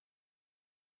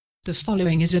The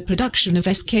following is a production of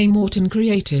SK Morton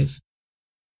Creative.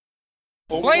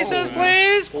 Places,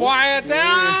 please. Quiet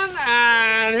down.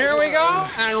 And here we go.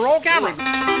 And roll camera.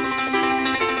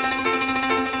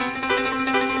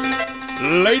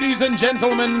 Ladies and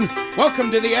gentlemen,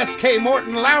 welcome to the SK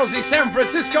Morton Lousy San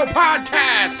Francisco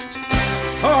podcast.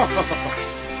 Oh.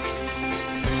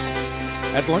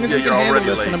 As long as we can handle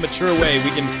this in a mature way, we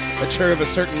can mature of a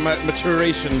certain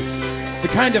maturation. The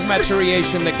kind of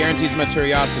maturation that guarantees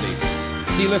maturiosity.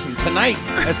 See, listen, tonight,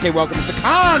 SK welcomes the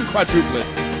Khan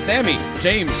quadruplets. Sammy,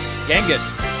 James,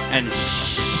 Genghis, and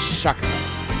Shaka.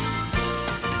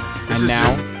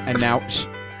 And now,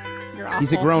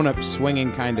 he's a grown-up,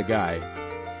 swinging kind of guy.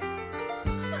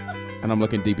 And I'm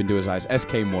looking deep into his eyes.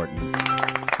 SK Morton.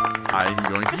 I'm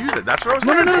going to use it. That's what I was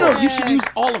No. looking for. You should use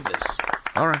all of this.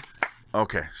 All right.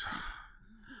 Okay.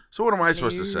 So what am I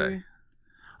supposed to say?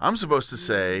 I'm supposed to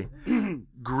say,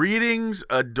 greetings,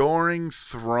 adoring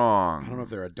throng. I don't know if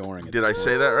they're adoring it. Did I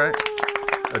say that right?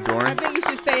 Adoring? I think you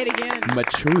should say it again.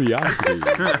 Maturiosity.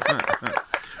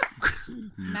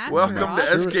 Welcome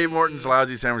to SK Morton's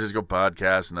Lousy San Francisco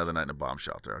podcast, another night in a bomb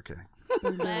shelter. Okay.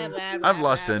 Blah, blah, blah, I've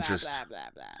lost blah, interest. Blah, blah,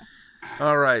 blah.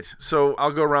 All right. So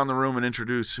I'll go around the room and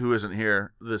introduce who isn't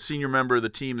here. The senior member of the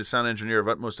team, the sound engineer of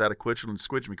utmost adequate, and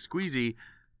Squidge McSqueezy,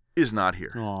 is not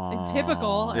here. Aww.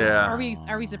 Typical. Yeah.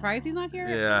 Are we surprised he's not here?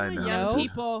 Yeah, I know. Young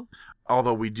people.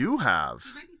 Although we do have,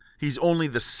 he's only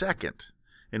the second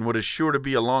in what is sure to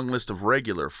be a long list of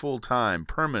regular, full-time,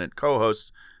 permanent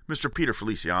co-hosts, Mr. Peter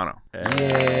Feliciano.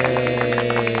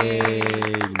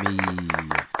 Yay, me.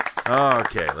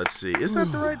 Okay, let's see. Is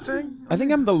that the right thing? I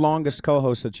think I'm the longest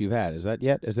co-host that you've had. Is that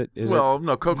yet? Is it? No,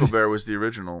 Coco Bear was the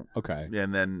original. Okay.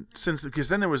 And then, because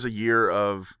then there was a year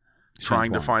of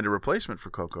trying to find a replacement for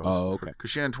Coco. Oh, okay.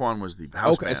 Because Chantuan was the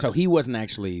house band. So he wasn't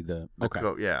actually the... Okay.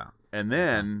 Yeah. And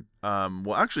then,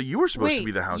 well, actually, you were supposed to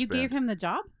be the house you band. gave him the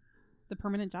job? The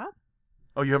permanent job?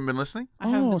 Oh, you haven't been listening? I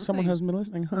haven't been someone listening. hasn't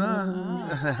been listening.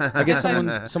 I I guess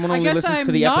someone only listens I'm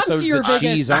to the not episodes your that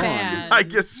biggest she's on. fan.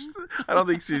 I don't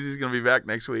think Susie's going to be back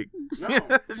next week. She's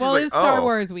Well, like, it's Star "Oh."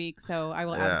 Wars week, so I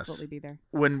will Yes. absolutely be there.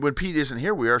 When Pete isn't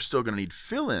here, we are still going to need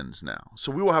fill-ins now.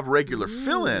 So we will have regular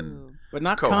fill-in. Ooh. But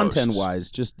not Co-hosts.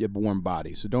 content-wise, just a warm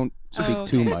body. So don't speak okay.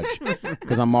 too much,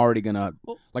 because I'm already going to...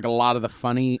 Well- Like, a lot of the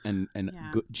funny and Yeah.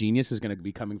 good genius is going to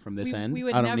be coming from this end. We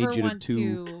would I don't never need you want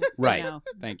to... to Right. You know,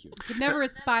 Thank you. could never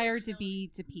aspire to be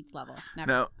to Pete's level.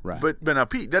 Never. Now, Right. but now,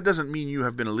 Pete, that doesn't mean you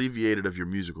have been alleviated of your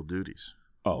musical duties.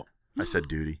 Oh. I said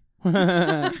duty.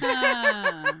 Ah.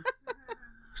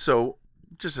 So,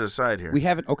 just as a side here, We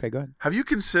haven't... Okay, go ahead. have you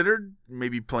considered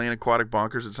maybe playing Aquatic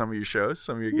Bonkers at some of your shows,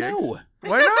 some of your gigs? No.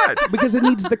 Why not? Because it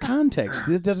needs the context.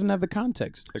 It doesn't have the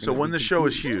context. They're So gonna when be the show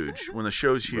is confused. huge,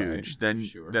 Right. then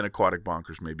Sure. then Aquatic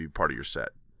Bonkers may be part of your set.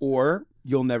 Or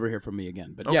you'll never hear from me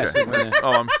again. But Okay. yes.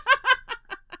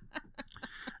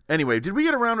 Anyway, did we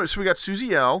get around to it? So we got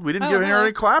Susie L. We didn't give her hello.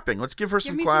 any clapping. Let's give her Give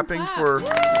some me clapping some for.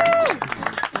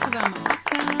 Because I'm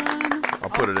awesome. I'll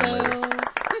put it in later. Also-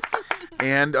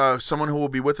 And someone who will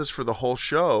be with us for the whole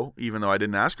show, even though I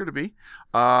didn't ask her to be.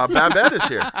 Babette is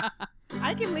here.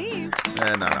 I can leave.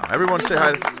 No. Everyone say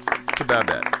hi to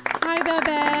Babette. Hi,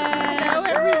 Babette. Hello,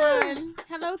 everyone.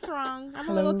 Hello, Throng. I'm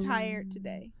a little tired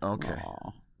today, Okay.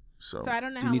 Aw. So so I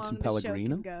don't know Do you how need long some the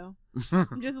Pellegrino? show can go.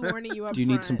 I'm just warning you up Do you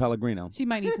need some front. Pellegrino? She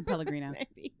might need some Pellegrino.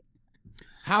 Maybe.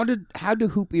 How do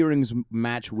hoop earrings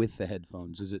match with the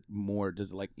headphones? Does it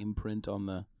like imprint on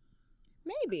the...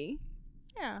 Maybe.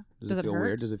 Yeah. Does Does it it feel hurt?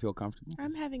 weird? Does it feel comfortable?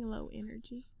 I'm having low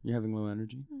energy. You're having low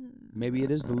energy? Maybe it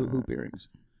is the hoop earrings.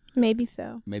 Maybe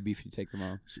so. Maybe if you take them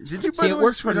off. did you? by See, the it way,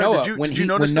 works for sweetheart, Noah. Did you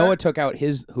notice when that? Noah took out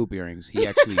his hoop earrings, he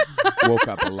actually woke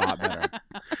up a lot better.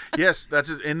 Yes, that's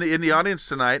it. In the audience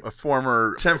tonight. A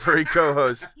former temporary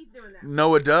co-host,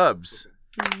 Noah Dubs.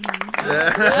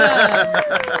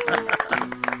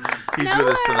 He's with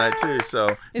us tonight too,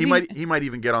 so Is he might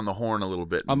even get on the horn a little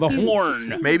bit. On the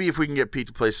horn. Maybe if we can get Pete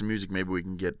to play some music, maybe we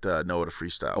can get Noah to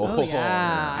freestyle. Oh, yeah.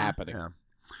 that's happening. Yeah.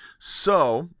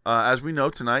 So, as we know,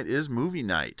 tonight is movie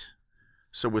night.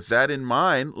 So with that in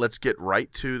mind, let's get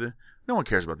right to the... No one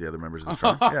cares about the other members of the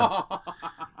trunk. Yeah.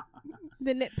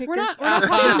 The nitpickers. We're not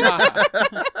talking.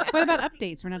 What about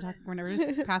updates? We're not talking. We're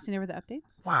just passing over the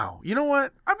updates. Wow. You know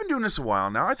what? I've been doing this a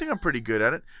while now. I think I'm pretty good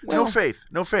at it. No faith.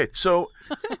 So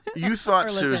you thought, Or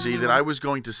listen. Susie, that I was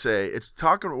going to say,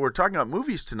 we're talking about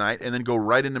movies tonight and then go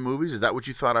right into movies? Is that what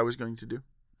you thought I was going to do?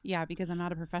 Yeah, because I'm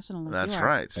not a professional. Like That's you are.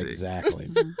 right. See. Exactly.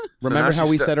 Mhm. Remember now how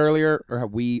she's we said earlier, or how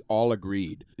we all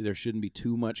agreed, there shouldn't be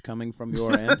too much coming from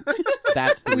your end?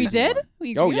 That's the We reason did? why.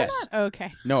 We Oh, agreed on yes. that?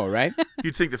 Okay. No, right?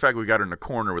 You'd think the fact we got her in a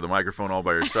corner with a microphone all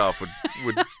by herself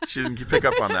would she didn't pick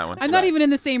up on that one. I'm not even in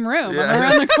the same room. Yeah. I'm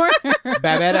around the corner.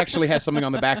 Babette actually has something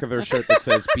on the back of her shirt that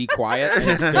says "Be quiet," and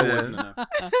it still wasn't enough.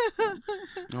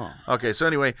 Oh. Okay, so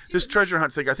anyway, this treasure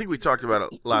hunt thing, I think we talked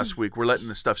about it last week. We're letting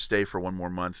the stuff stay for one more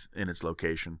month in its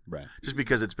location. Right. Just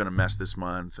because it's been a mess this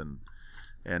month, and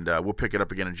we'll pick it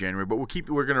up again in January. But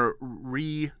we're going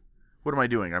to what am I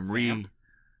doing?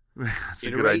 That's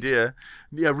a good Iterate? idea.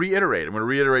 Yeah, reiterate. I'm going to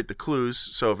reiterate the clues,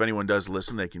 so if anyone does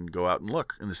listen, they can go out and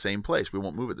look in the same place. We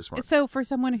won't move it this month. So for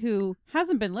someone who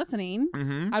hasn't been listening,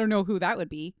 Mm-hmm. I don't know who that would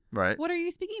be. Right. What are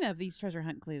you speaking of, these treasure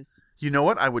hunt clues? You know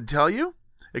what? I would tell you,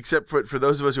 except for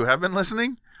those of us who have been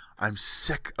listening, I'm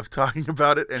sick of talking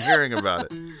about it and hearing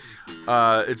about it.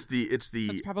 It's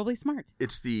That's probably smart.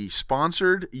 the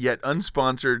sponsored yet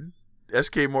unsponsored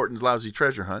S.K. Morton's Lousy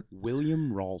Treasure Hunt.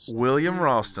 William Ralston. William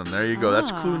Ralston. There you go. That's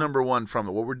Ah. clue number 1 from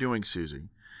it. What we're doing, Susie,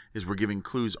 is we're giving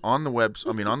clues on the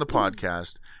on the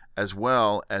podcast as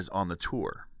well as on the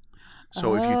tour.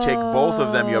 So if you take both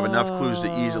of them, you have enough clues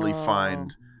to easily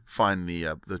find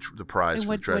the prize And for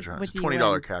what- the treasure what- hunt. what It's do you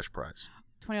 $20 win? cash prize.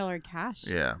 $20 cash.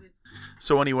 Yeah.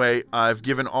 So anyway, I've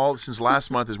given since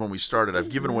last month is when we started, I've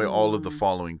given away all of the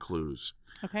following clues.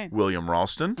 Okay. William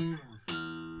Ralston,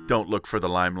 Don't Look for the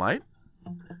Limelight,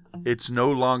 It's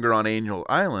No Longer on Angel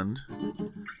Island,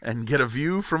 and Get a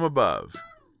View from Above.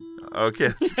 Okay,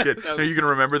 that's good. Are you going to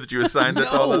remember that you assigned that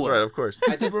to all this? No. Right, of course.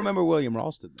 I did remember William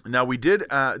Ralston. Now, we did,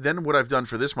 then what I've done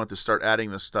for this month is start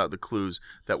adding the clues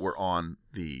that were on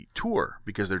the tour,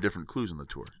 because they're different clues on the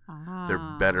tour. Ah. They're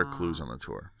better clues on the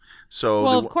tour. So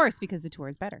Well, of course, because the tour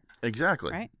is better.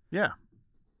 Exactly. Right? Yeah.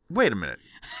 Wait a minute.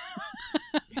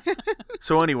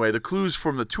 So anyway, the clues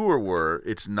from the tour were,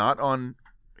 it's not on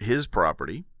his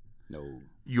property. No.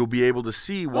 You'll be able to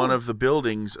see one of the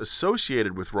buildings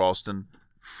associated with Ralston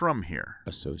from here.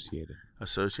 Associated.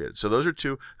 So those are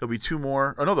 2. There'll be 2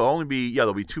 more. Oh, no, there'll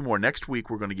be 2 more. Next week,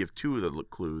 we're going to give 2 of the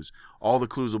clues. All the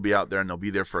clues will be out there, and they'll be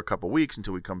there for a couple weeks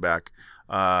until we come back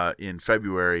in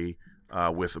February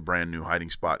with a brand new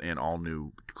hiding spot and all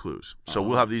new clues. So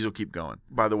we'll have these will keep going.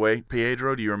 By the way,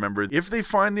 Pedro, do you remember, if they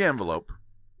find the envelope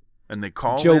and they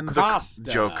call Joe in Costa.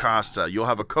 Joe Costa, you'll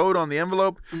have a code on the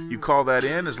envelope. You call that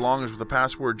in as long as with the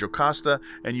password Joe Costa,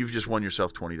 and you've just won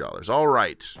yourself $20. All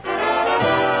right.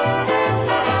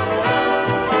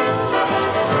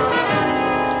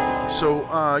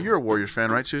 So you're a Warriors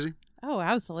fan, right, Susie? Oh,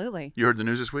 absolutely. You heard the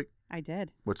news this week? I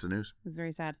did. What's the news? It was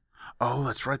very sad. Oh,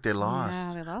 that's right. They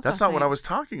lost. Yeah, they lost That's last not what night. I was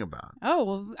talking about. Oh,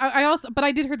 well, I also, but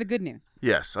I did hear the good news.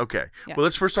 Yes. Okay. Yes. Well,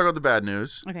 let's first talk about the bad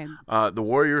news. Okay. The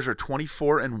Warriors are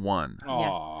 24-1.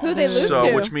 Yes. Who they lose So,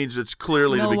 to? which means it's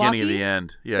clearly the beginning of Milwaukee? the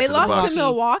end. Yeah, They to lost the to Bucks.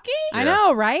 Milwaukee? I Yeah.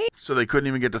 know, right? So they couldn't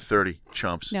even get to 30.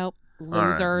 Chumps. Nope. right.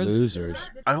 Losers. Losers.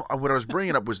 What I was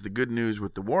bringing up was the good news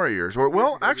with the Warriors.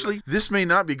 Actually, this may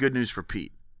not be good news for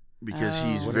Pete because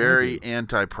he's What did I very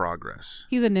anti-progress.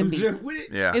 He's a NIMBY.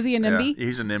 Yeah. Is he a NIMBY? Yeah,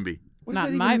 he's a NIMBY. What Not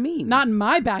does in that my even mean? Not in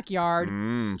my backyard.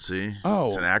 See? Oh.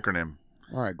 It's an acronym.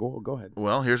 All right, go ahead.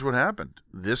 Well, here's what happened.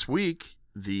 This week,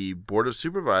 the Board of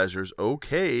Supervisors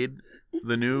okayed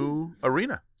the new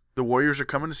arena. The Warriors are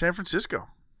coming to San Francisco.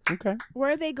 Okay.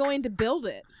 Where are they going to build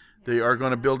it? They are going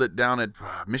to build it down at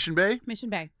Mission Bay. Mission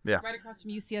Bay. Yeah. Right across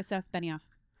from UCSF Benioff.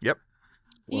 Yep.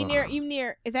 You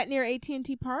near? Is that near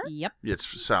AT&T Park? Yep. It's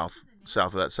south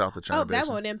of China Oh, Basin. that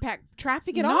won't impact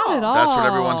traffic at Not all. at all. That's what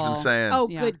everyone's been saying. Oh,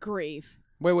 Yeah. good grief!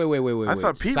 Wait. I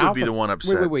thought Pete would be the one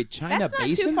upset. Wait. China That's not too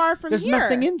Basin? far from There's here.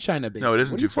 nothing in China Basin. No, it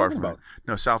isn't What are too you far talking from about. it.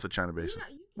 No, south of China Basin.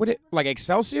 Like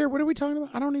Excelsior? What are we talking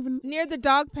about? I don't even. Near the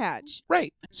dog patch.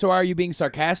 Right. So are you being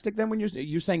sarcastic then when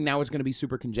you're saying now it's going to be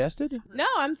super congested? No,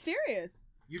 I'm serious.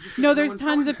 No, there's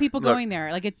tons of people Look. going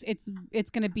there. Like it's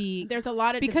going to be. There's a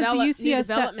lot of Because the new UCSF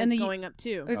developments and the- going up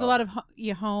too. There's a lot of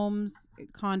homes,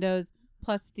 condos,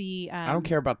 plus the. I don't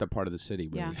care about that part of the city,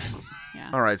 really. Yeah.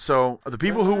 Yeah. All right, so the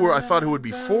people who I thought who would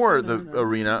be for the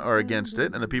arena are against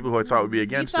it, and the people who I thought would be You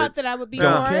against thought it that I would be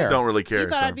Don't for care. it? don't really care. You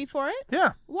thought so. I'd be for it?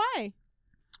 Yeah, Why?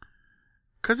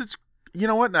 because it's, you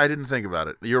know what? I didn't think about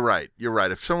it. You're right.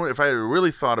 If I had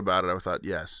really thought about it, I would thought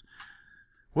yes.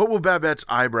 What will Babette's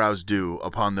eyebrows do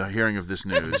upon the hearing of this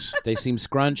news? They seem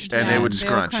scrunched. And they would they'll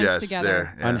scrunch. crunch Yes, together.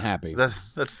 there. Yeah. Unhappy.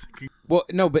 That's Well,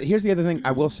 no, but here's the other thing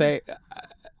I will say.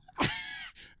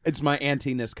 It's my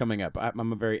anti-ness coming up.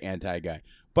 I'm a very anti guy,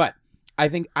 but I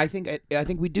think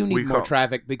we do need We more call-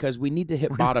 traffic because we need to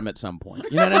hit bottom at some point.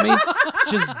 You know what I mean?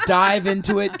 just dive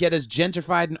into it, get us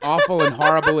gentrified and awful and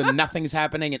horrible, and nothing's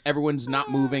happening, and everyone's not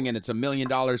moving, and it's $1 million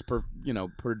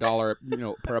per dollar,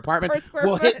 per apartment. Per square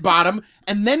We'll foot. hit bottom,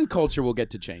 and then culture will get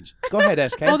to change. Go ahead,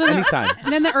 SK. Well, then Anytime.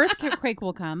 And then the earthquake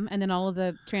will come, and then all of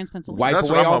the transplants will Wipe That's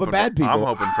away what I'm all the hoping bad for. people. I'm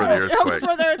hoping for the earthquake.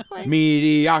 For the earthquake.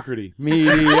 Mediocrity.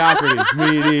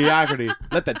 Mediocrity.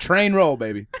 Let the train roll,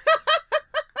 baby.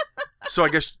 So I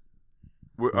guess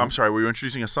I'm sorry. Were you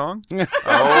introducing a song?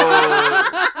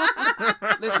 Oh.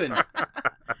 Listen,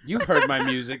 you've heard my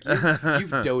music.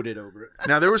 You've doted over it.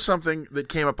 Now there was something that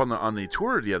came up on the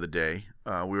tour the other day.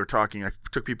 We were talking. I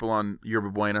took people on Yerba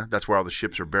Buena. That's where all the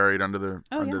ships are buried under the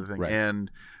thing. Right.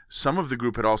 And some of the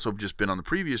group had also just been on the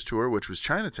previous tour, which was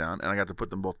Chinatown, and I got to put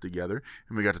them both together,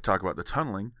 and we got to talk about the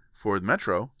tunneling for the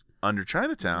metro under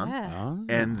Chinatown. Yes.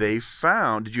 And they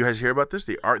found. Did you guys hear about this?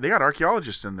 They got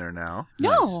archaeologists in there now.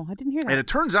 No, I didn't hear that. And it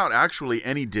turns out, actually,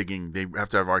 any digging, they have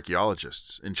to have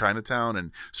archaeologists. In Chinatown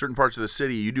and certain parts of the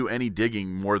city, you do any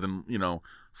digging more than,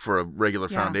 for a regular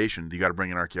foundation, you got to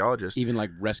bring an archaeologist. Even like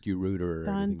Rescue Route or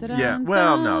Dun, anything. dun, Yeah, dun,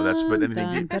 well, no, that's- but anything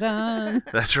dun, you- dun, dun.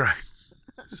 That's right.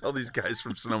 There's all these guys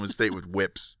from Sonoma State with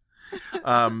whips. They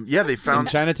In found...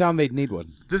 Chinatown, they'd need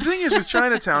one. The thing is with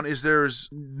Chinatown is there's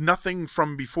nothing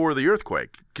from before the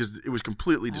earthquake because it was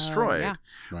completely destroyed. yeah.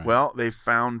 Right. Well, they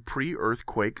found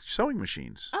pre-earthquake sewing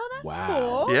machines. Oh, that's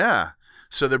Wow. cool. Yeah.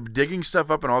 So they're digging stuff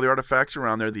up and all the artifacts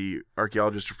around there. The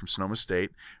archaeologists are from Sonoma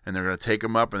State, and they're going to take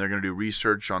them up and they're going to do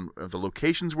research on the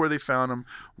locations where they found them,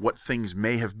 what things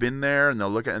may have been there, and they'll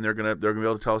look at and they're going to be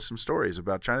able to tell us some stories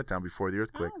about Chinatown before the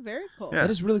earthquake. Oh, very cool. Yeah. That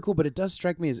is really cool, but it does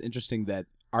strike me as interesting that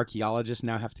archaeologists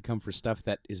now have to come for stuff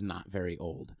that is not very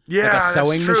old. Yeah, like a that's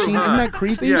sewing true, machine. huh? Isn't that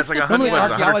creepy? Yeah, it's like Normally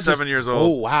 107 years old.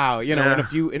 Oh wow, Yeah. in a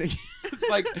few. It's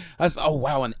like us. Oh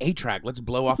wow, an 8-track. Let's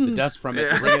blow off the dust from it.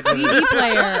 Yeah. And bring it to the- CD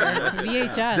player,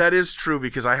 VHS. That is true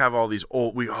because I have all these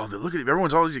old. Look at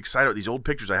everyone's always excited about these old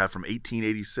pictures I have from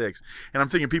 1886, and I'm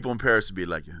thinking people in Paris would be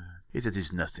like, "It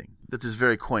is nothing. That is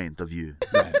very quaint of you."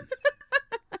 Right.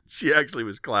 She actually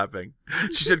was clapping.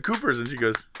 She said Cooper's, and she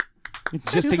goes,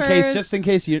 Just Coopers. in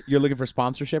case you're looking for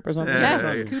sponsorship or something.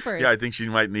 Yes, Cooper's. Yeah, I think she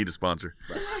might need a sponsor.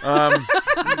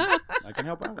 I can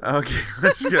help out. Okay,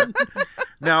 that's good.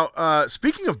 Now,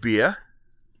 speaking of beer,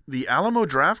 the Alamo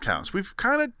Draft House. We've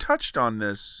kind of touched on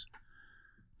this.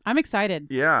 I'm excited.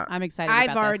 Yeah. I'm excited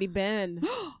I've about already this. been.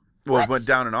 Well, it went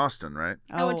down in Austin, right?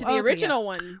 I went to the okay, original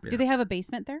yes. one. Do they have a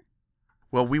basement there?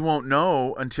 Well, we won't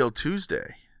know until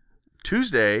Tuesday.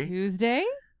 Tuesday, Tuesday?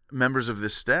 members of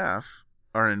this staff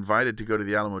are invited to go to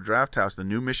the Alamo Draft House, the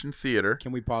new Mission Theater.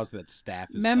 Can we pause that staff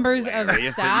is Members of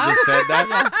hilarious that staff? you just said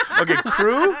that? Okay,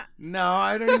 crew, No,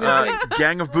 I don't even think.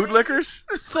 gang of bootlickers,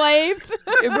 Slaves.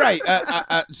 Right.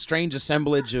 A strange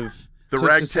assemblage of the to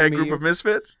ragtag send me group your- of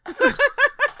misfits.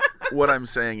 What I'm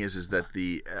saying is that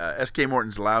the S.K.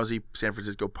 Morton's Lousy San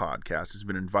Francisco podcast has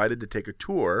been invited to take a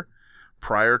tour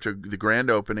prior to the grand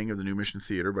opening of the new Mission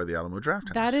Theater by the Alamo Draft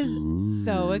House. That is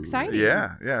so exciting.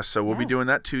 Yeah. So we'll be doing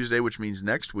Yes. that Tuesday, which means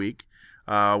next week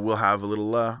we'll have a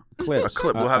little clips. A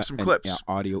clip. We'll have some and, clips. yeah,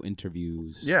 audio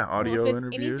interviews. yeah, audio Well, if it's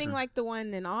interviews. anything and- like the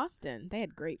one in Austin, they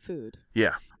had great food.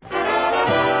 yeah.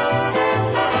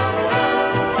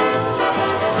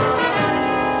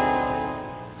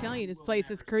 I'm telling you, this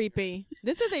place is creepy.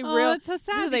 This is a Oh, real. it's so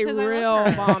sad This is a because I real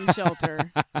love her. bomb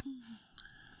shelter.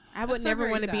 I would That's so never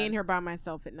very want to be sad. in here by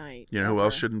myself at night. You know who ever.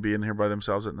 else shouldn't be in here by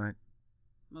themselves at night?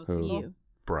 Most Who? people. You.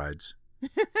 Brides.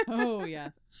 Oh,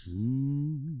 yes.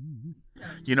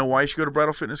 You know why you should go to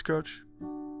Bridal Fitness Coach?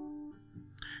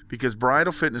 Because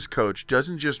Bridal Fitness Coach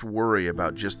doesn't just worry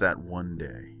about just that one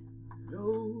day.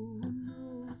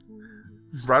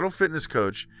 Bridal Fitness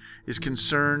Coach is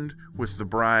concerned with the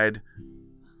bride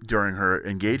during her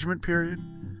engagement period,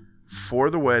 for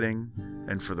the wedding,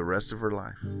 and for the rest of her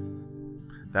life.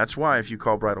 That's why if you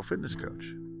call Bridal Fitness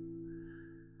Coach,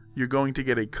 you're going to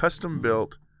get a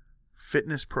custom-built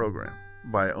fitness program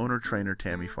by owner-trainer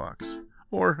Tammy Fox,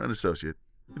 or an associate.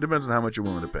 It depends on how much you're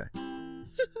willing to pay.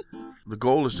 The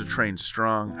goal is to train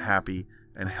strong, happy,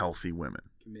 and healthy women.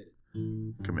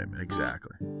 Commitment,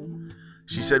 exactly.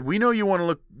 She said, "We know you want to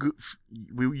look good.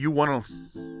 You want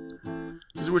to."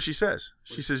 This is what she says.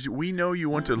 She says, "We know you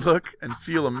want to look and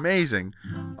feel amazing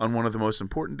on one of the most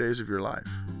important days of your life.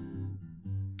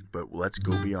 But let's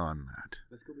go beyond that.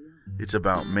 It's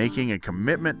about making a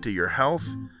commitment to your health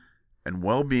and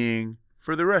well-being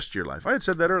for the rest of your life." I had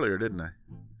said that earlier, didn't I?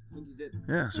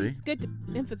 Yeah, see? It's good to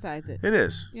emphasize it. It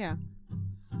is. Yeah.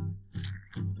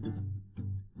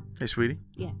 Hey, sweetie.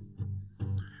 Yes.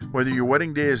 Whether your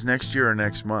wedding day is next year or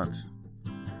next month,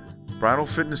 Bridal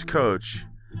Fitness Coach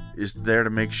is there to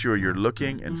make sure you're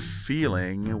looking and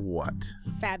feeling what?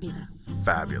 Fabulous.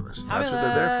 Fabulous. That's what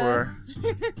they're there for.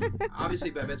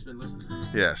 Obviously, Babette's been listening.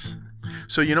 Yes.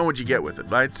 So you know what you get with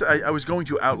it. I was going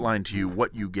to outline to you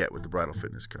what you get with the Bridal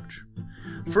Fitness Coach.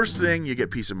 First thing, you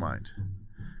get peace of mind.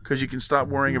 Because you can stop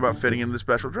worrying about fitting into the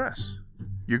special dress.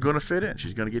 You're going to fit in.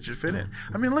 She's going to get you to fit in.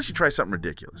 I mean, unless you try something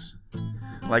ridiculous.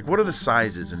 Like, what are the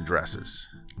sizes in dresses?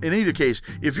 In either case,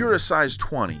 if you're a size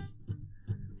 20,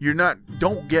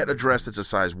 don't get a dress that's a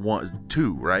size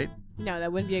 2, right? No,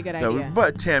 that wouldn't be a good No, idea.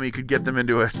 but Tammy could get them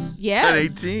into an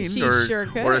 18 she or, sure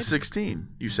could. or a 16,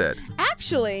 you said.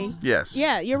 Actually, Yes.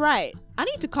 yeah, you're right. I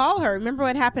need to call her. Remember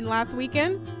what happened last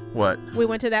weekend? What? We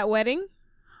went to that wedding,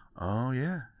 Oh,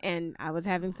 yeah. and I was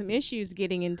having some issues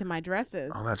getting into my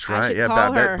dresses. Oh, that's I right. should Yeah, call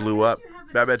Babette her. blew up.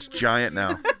 Babette's giant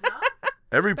now.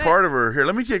 Every part of her. Here,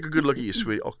 let me take a good look at you,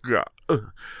 sweetie. Oh, God. Ugh.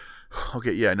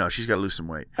 Okay, yeah, no, she's got to lose some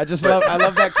weight. I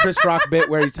love that Chris Rock bit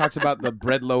where he talks about the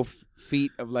bread loaf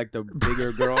feet of like the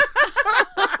bigger girls.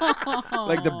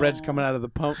 Like the bread's coming out of the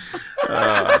pump.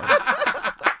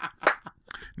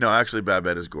 No, actually,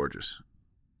 Babette is gorgeous.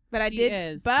 But I She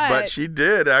did. is. But she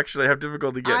did actually have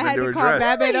difficulty I getting had into to her call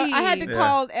dress. Babette. I had to Yeah.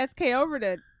 call SK over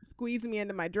to squeeze me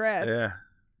into my dress. Yeah.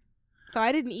 So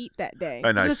I didn't eat that day.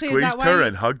 And I was gonna say, is squeezed that her why-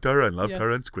 and hugged her and loved her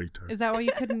Yes. and squeezed her. Is that why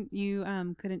you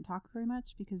couldn't talk very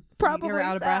much because Probably you were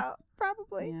out of breath?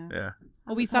 Probably. Yeah. Yeah.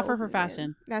 Well, we suffer for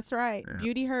fashion, That's right. Yeah.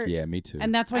 Beauty hurts. Yeah, me too.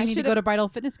 and that's why I you need to should've- go to Bridal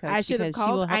Fitness Coach. I should have because she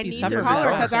will called. help I you need suffer to for call her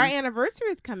fashion. because our anniversary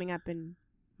is coming up in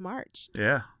March.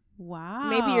 Yeah. Wow.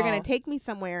 Maybe you're gonna take me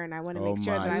somewhere, and I want to Oh make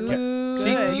sure my that I God. look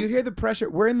See, good. do you hear the pressure?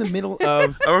 We're in the middle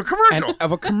of Oh, a commercial.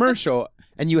 of a commercial,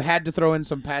 and you had to throw in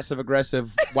some passive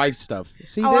aggressive wife stuff.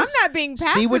 See Oh, this? I'm not being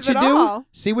passive See what you at do? all.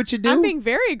 See what you do? I'm being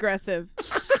very aggressive.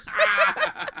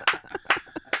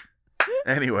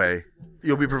 Anyway,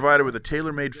 you'll be provided with a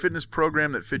tailor-made fitness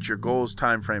program that fits your goals,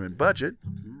 time frame, and budget.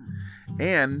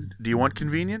 And do you want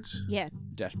convenience? Yes.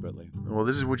 Desperately. Well,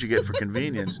 this is what you get for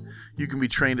convenience. You can be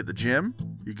trained at the gym.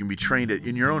 You can be trained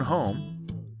in your own home.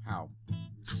 How?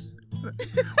 Why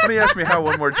don't you ask me how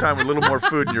one more time with a little more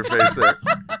food in your face there?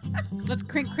 Let's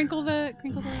crinkle the.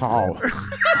 How?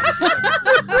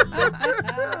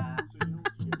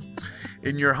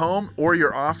 In your home or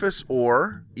your office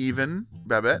or even,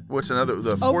 Babette, what's another,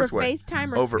 the Over fourth way?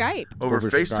 FaceTime or Skype. Over Over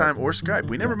FaceTime Skype. or Skype.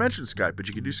 We never mentioned Skype, but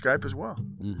you can do Skype as well.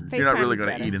 Mhm. You're not FaceTime really is going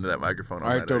to better. eat into that microphone.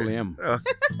 I that, totally are you? am. Oh,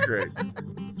 great.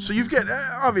 So you've got,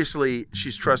 obviously,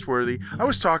 she's trustworthy. I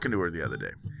was talking to her the other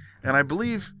day, and I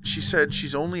believe she said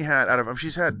she's only had,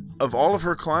 of all of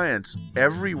her clients,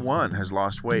 every one has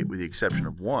lost weight with the exception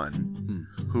of one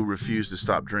who refused to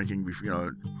stop drinking,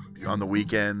 on the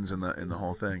weekends and the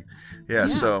whole thing. Yeah,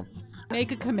 so,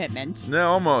 Make a commitment.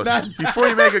 no, almost. Before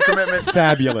you make a commitment,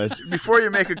 Fabulous. before you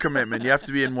make a commitment, you have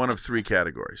to be in one of three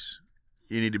categories.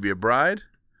 You need to be a bride,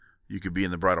 you could be in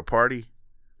the bridal party,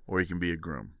 or you can be a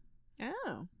groom.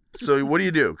 Oh. So what do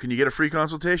you do? Can you get a free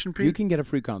consultation, Pete? You can get a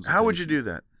free consultation. How would you do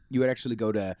that? You would actually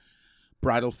go to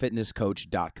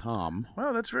bridalfitnesscoach.com.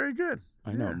 Wow, that's very good.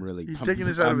 I know, Yeah. I'm really. He's I'm- taking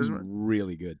this out of his I'm mouth.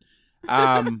 really good.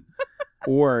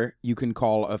 Or you can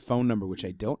call a phone number, which I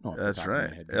don't know. off the That's top of my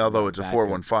right. head. Although it's a That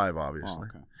 415, good. obviously.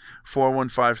 Oh, okay.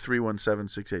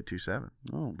 415-317-6827.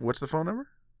 Oh. What's the phone number?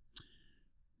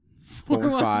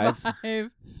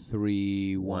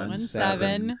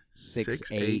 415-317-6827.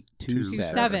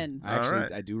 6827. Actually, All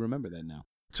right. I do remember that now.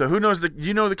 So who knows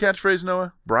you know the catchphrase,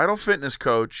 Noah? Bridal fitness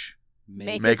coach.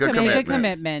 Make Make a a Make a commitment.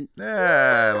 commitment.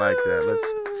 Yeah, I like that. Let's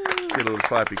get a little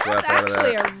clappy clap That's out of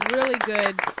actually that. a really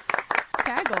good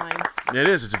tagline. It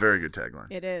is. It's a very good tagline.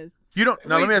 It is. You don't.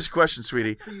 Now let me ask you a question,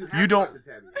 sweetie. You don't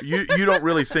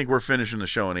really think we're finishing the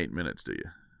show in 8 minutes, do you?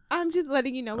 I'm just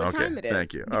letting you know what Okay, time it is.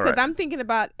 thank you. All Because right. I'm thinking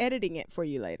about editing it for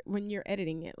you later, when you're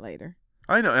editing it later.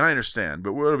 I know, and I understand,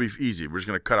 but it'll be easy. We're just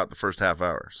going to cut out the first half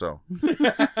hour. So,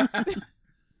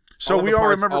 so we all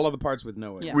remember. all of the parts with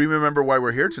Noah. Yeah. We remember why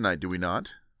we're here tonight, do we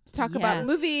not? Let's talk about Yes.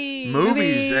 movies.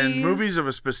 Movies and movies of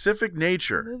a specific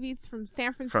nature Movies from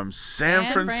San Francisco. from San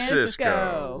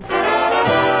Francisco.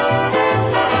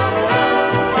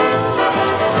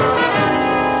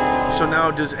 So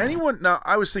now, does anyone? Now,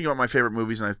 I was thinking about my favorite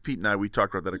movies, and Pete and I we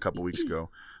talked about that a couple weeks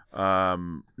ago.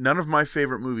 None of my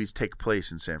favorite movies take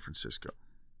place in San Francisco.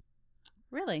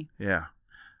 Really? Yeah.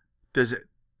 Does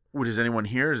anyone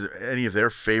here? Does any of their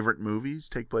favorite movies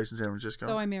take place in San Francisco?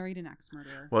 So I married an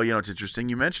ex-murderer. Well, it's interesting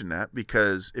you mentioned that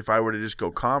because if I were to just go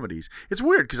comedies, it's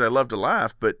weird because I love to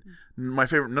laugh, but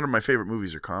none of my favorite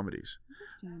movies are comedies.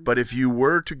 Interesting. But if you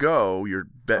were to go, your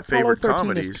favorite Apollo 13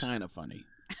 comedies. is kind of funny.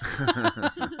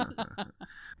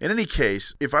 In any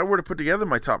case, if I were to put together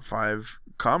my top 5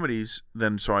 comedies,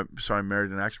 then so I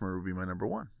Married an Axe Murderer would be my number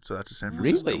 1. So that's a San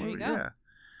Francisco Really? movie. There you go. Yeah.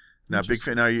 Now, big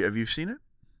fan. Now, have you seen it?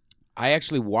 I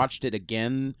actually watched it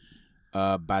again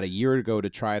about a year ago to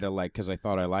try to because I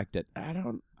thought I liked it. I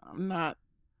don't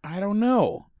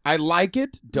know. I like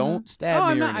it. Don't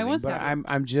stab me or anything. I won't but stab you.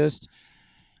 I'm just.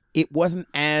 It wasn't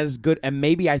as good, and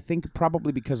maybe I think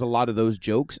probably because a lot of those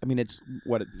jokes. I mean, it's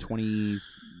 20.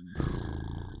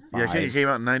 Yeah, it came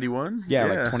out in 91. Yeah,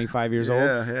 like 25 years old.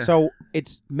 Yeah. So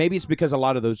it's because a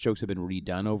lot of those jokes have been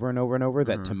redone over and over and over.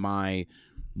 That to my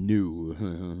new,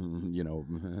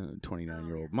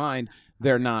 29-year-old mind,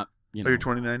 they're not. Oh, you're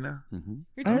 29 now?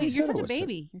 You're such a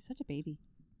baby. You're such a baby.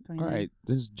 All right,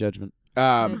 this is judgment.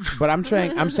 But I'm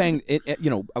saying it.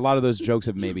 A lot of those jokes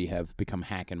have become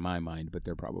hack in my mind, but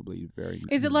they're probably very.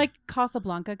 Is it like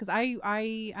Casablanca? Because I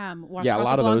watched. Yeah, a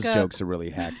lot of those Casablanca. jokes are really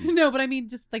hacky. No, but I mean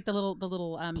just like the little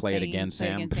Play it sayings, again, Say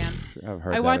Sam. It again, Sam. I've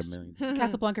heard I that watched a million.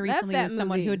 Casablanca Love recently that with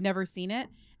someone movie. who had never seen it,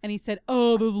 and he said,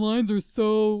 "Oh, those lines are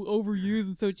so overused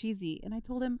and so cheesy." And I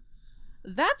told him,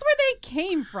 "That's where they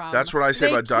came from." That's what I say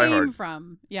about Die Hard.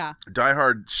 From yeah. Die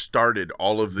Hard started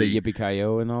all of The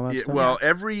Yippee-ki-yo and all that stuff? Well,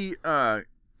 every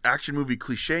action movie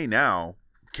cliche now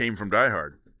came from Die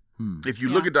Hard. If you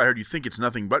look at Die Hard, you think it's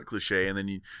nothing but cliche, and then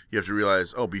you have to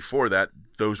realize, before that,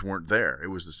 those weren't there. It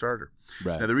was the starter.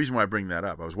 Right. Now, the reason why I bring that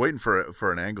up, I was waiting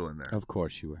for an angle in there. Of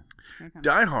course you were.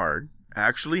 Die Hard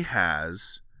actually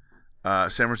has San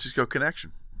Francisco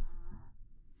connection.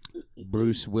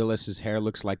 Bruce Willis's hair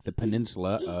looks like the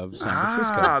peninsula of San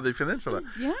Francisco. The peninsula.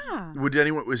 Yeah.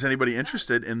 Was anybody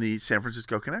interested in the San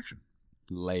Francisco connection?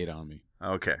 Lay it on me.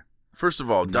 Okay. First of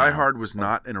all, Die Hard was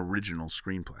not an original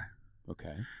screenplay.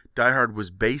 Okay. Die Hard was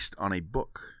based on a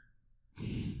book.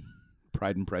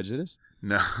 Pride and Prejudice?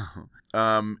 No.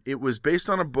 It was based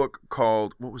on a book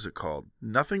called, what was it called?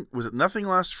 Nothing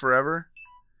Lasts Forever?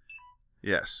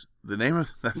 Yes. The name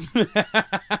of that's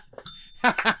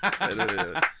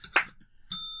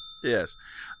Yes.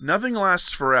 Nothing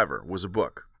Lasts Forever was a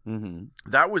book. Mm-hmm.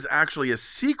 That was actually a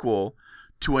sequel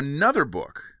to another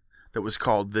book that was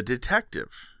called The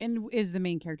Detective. And is the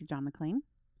main character John McClane?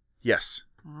 Yes.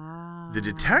 Ah. The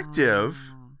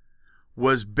Detective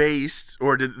was based,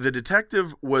 or the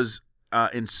Detective was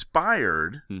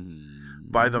inspired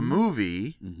by the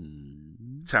movie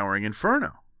Towering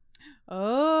Inferno.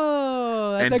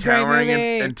 Oh, that's And a great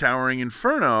movie. And Towering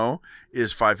Inferno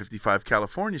is 555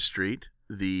 California Street,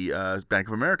 the Bank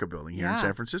of America building here in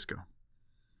San Francisco.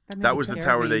 That was the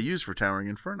tower they used for Towering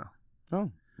Inferno.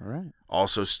 Oh, all right.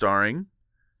 Also starring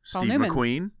Paul Steve Newman.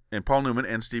 McQueen and Paul Newman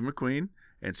and Steve McQueen.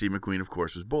 And Steve McQueen, of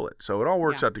course, was Bullet. So it all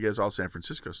works out together. It's all San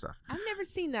Francisco stuff. I've never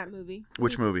seen that movie.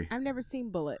 Which movie? I've never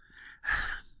seen Bullet.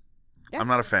 I'm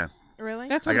not a fan. Really?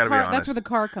 That's I where the gotta be car. That's where honest. the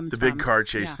car comes The from. big car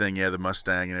chase Yeah. thing, the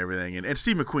Mustang and everything. And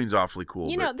Steve McQueen's awfully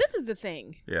cool. You but, know, this is the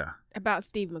thing yeah. about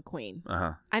Steve McQueen.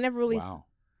 Uh-huh. I never really Wow.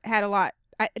 had a lot.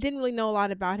 I didn't really know a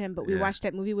lot about him, but we Yeah. watched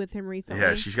that movie with him recently.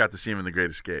 Yeah, she's got to see him in The Great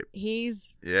Escape.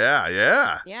 He's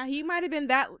Yeah. he might have been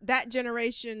that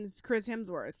generation's Chris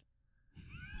Hemsworth.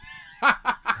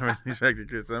 He's back to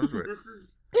Chris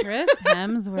Hemsworth. Chris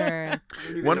Hemsworth.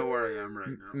 Where I am right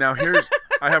now. Now,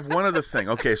 I have one other thing.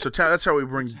 Okay, so that's how we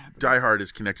bring Die Hard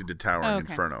is connected to Towering Oh,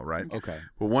 okay. Inferno, right? Okay.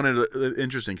 But one of the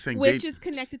interesting thing, Which is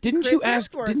connected to Didn't Chris you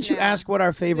ask? Hemsworth Didn't you now. ask what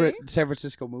our favorite San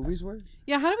Francisco movies were?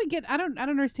 Yeah, how do we get? I don't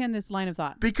understand this line of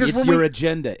thought. because It's when your we,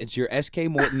 agenda. It's your S.K.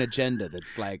 Morton agenda.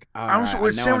 That's like. it's now San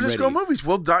I'm Francisco ready. movies.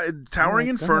 Well, Towering All right, go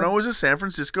Inferno ahead. was a San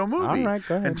Francisco movie. All right,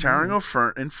 go ahead. And Towering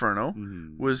Inferno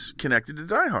was connected to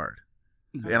Die Hard.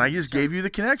 And I just gave you the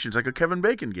connections, like a Kevin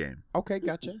Bacon game. Okay,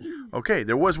 gotcha. Okay,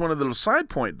 there was one little side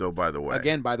point, though, by the way.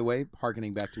 Again, by the way,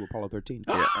 harkening back to Apollo 13.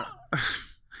 Yeah.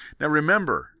 Now,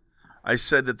 remember, I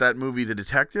said that movie, The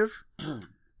Detective,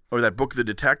 or that book, The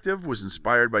Detective, was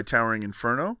inspired by Towering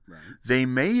Inferno. Right. They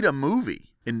made a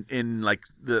movie in like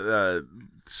the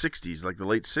 60s, like the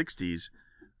late 60s,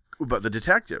 about The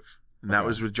Detective. And that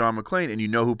was with John McClane. And you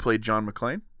know who played John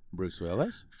McClane? Bruce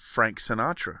Willis. Frank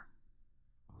Sinatra.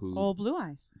 Who? Old Blue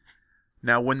Eyes.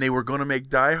 Now, when they were going to make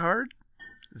Die Hard,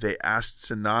 they asked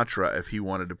Sinatra if he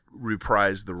wanted to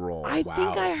reprise the role. I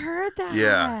think I heard that.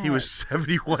 Yeah, he was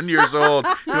 71 years old.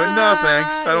 He went, no, thanks.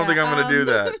 I don't think I'm going to do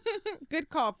that. Good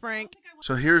call, Frank.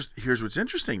 So here's what's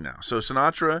interesting now. So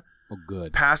Sinatra Oh,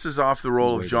 good. passes off the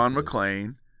role of Waited John for this.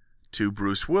 McClane to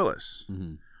Bruce Willis.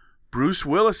 Mm-hmm. Bruce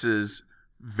Willis's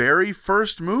very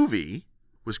first movie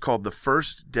was called The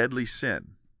First Deadly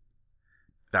Sin.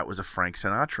 That was a Frank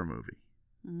Sinatra movie.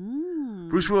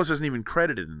 Bruce Willis isn't even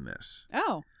credited in this,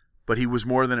 Oh. but he was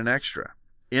more than an extra.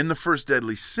 In The First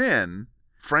Deadly Sin,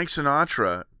 Frank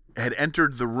Sinatra had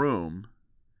entered the room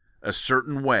a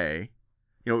certain way.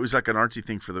 You know, it was like an artsy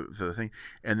thing for the thing.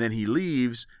 And then he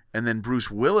leaves, and then Bruce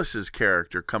Willis's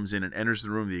character comes in and enters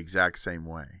the room the exact same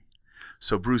way.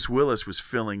 So Bruce Willis was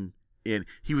filling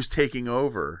he was taking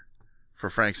over for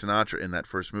Frank Sinatra in that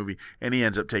first movie, and he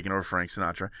ends up taking over Frank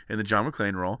Sinatra in the John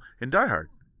McClane role in Die Hard.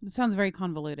 It sounds very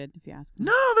convoluted, if you ask me.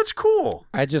 No, that's cool.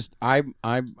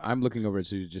 I'm looking over it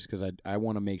too, just because I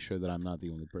want to make sure that I'm not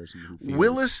the only person who feels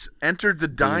Willis entered the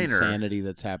the diner. insanity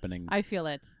that's happening. I feel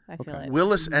it. I feel it.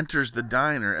 Willis enters the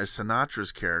diner as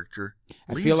Sinatra's character.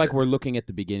 I leaves feel like it. we're looking at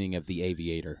the beginning of The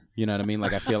Aviator. You know what I mean?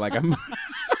 Like I feel like I'm.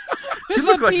 You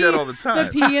look like that all the time.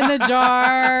 The pee in the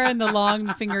jar and the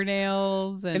long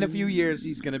fingernails. And In a few years,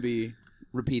 he's going to be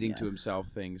repeating to himself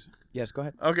things. Yes, go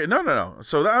ahead. Okay, no.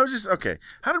 So that was just okay.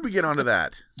 How did we get onto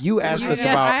that? You asked us I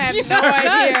about. have no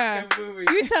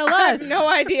idea. You tell I us. have no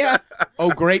idea. Oh,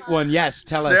 great one. Yes,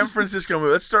 tell San us. Francisco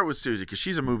movie. Let's start with Susie because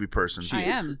she's a movie person. I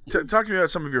am. Talk to me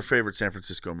about some of your favorite San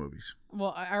Francisco movies.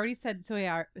 Well, I already said so.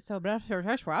 I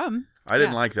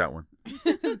didn't like that one.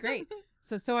 It was great.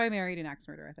 So I Married an Axe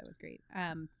Murderer. I thought it was great.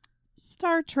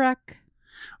 Star Trek.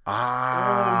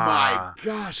 Ah, Oh my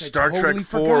gosh! Star I Trek totally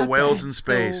 4: forgot Whales that. in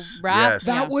Space. Wrap- Yes.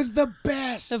 That was the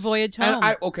best. The Voyage And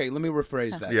Home. okay, let me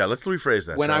rephrase that. Yeah, let's rephrase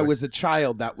that. When shall I we? was a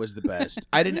child, that was the best.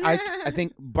 I didn't. I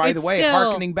think. By It's the way, still-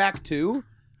 harkening back to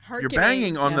You're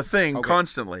banging on the Yes. thing Okay.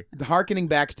 constantly. the harkening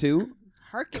back to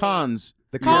cons.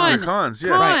 The Con. cons. Cons,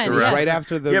 yes. Con, Right, it was yes. right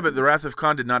after the. Yeah, but the Wrath of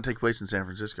Khan did not take place in San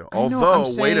Francisco. I know, Although, I'm wait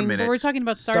a saying- minute. But we're talking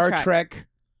about Star Trek.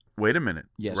 Wait a minute.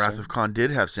 Yes, Wrath sir. of Khan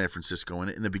did have San Francisco in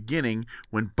it in the beginning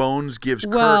when Bones gives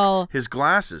Well- Kirk his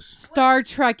glasses. Star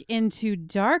Trek Into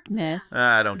Darkness.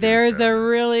 Don't get me There's a started.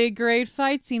 really great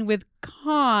fight scene with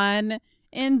Khan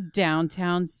in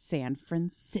downtown San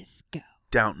Francisco.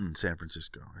 Downton, San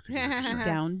Francisco. I think. you should say.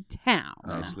 Downtown.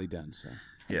 Nicely done, sir.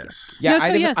 Yes. Yeah, Yeah, so I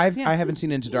didn't. yes, yeah. I haven't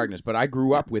seen Into Darkness, but I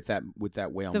grew up with that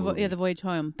whale movie. The Voyage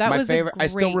Home. That My was favorite. A I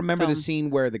still great remember the film. scene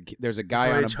where there's a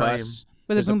guy on a Voyage Home. bus.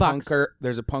 With a There's boombox.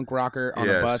 There's a punk rocker on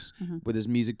a Yes. bus Mhm. with his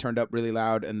music turned up really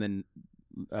loud, and then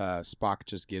Spock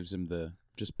just gives him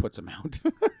just puts him out.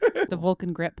 The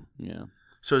Vulcan grip. Yeah.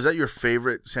 So is that your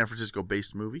favorite San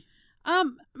Francisco-based movie?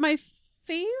 My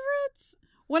favorites.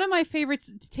 One of my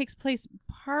favorites takes place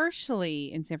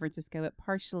partially in San Francisco, but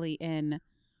partially in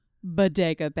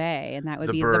Bodega Bay, and that would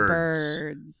The be Birds.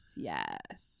 The Birds.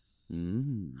 Yes.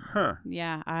 Huh.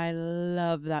 Yeah, I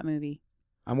love that movie.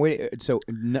 I'm waiting. So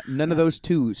none of those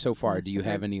two so far. Yes, Do you The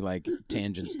have Birds. any like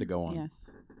tangents to go on?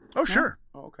 Yes. Oh, sure.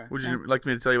 Oh, okay. Would you like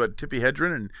me to tell you about Tippi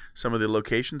Hedren and some of the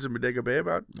locations in Bodega Bay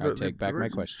about? I take back my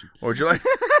question. Or would you like?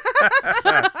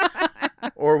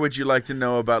 Or would you like to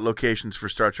know about locations for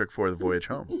Star Trek 4: The Voyage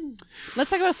Home? Let's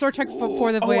talk about Star Trek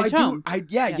for the Oh, Voyage I Home. do. You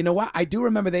Yes. know what? I do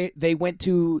remember they went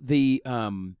to the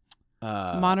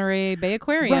Monterey Bay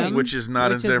Aquarium, Right. Which is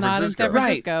not in which San is not in Francisco. San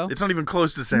Francisco. It's not even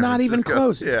close to San not Francisco. even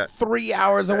close. Yeah. It's 3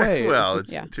 hours away. Well,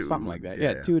 It's it's Yeah. something like that.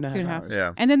 Yeah, 2.5 hours.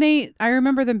 Yeah. And then I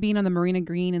remember them being on the Marina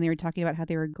Green, and they were talking about how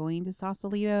they were going to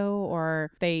Sausalito,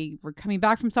 or they were coming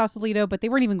back from Sausalito, but they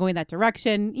weren't even going that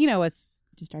direction. You know, it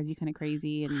just drives you kind of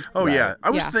crazy. And Oh Right. yeah,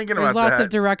 I was yeah, thinking there's about lots that. of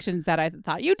directions that I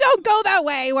thought, you don't go that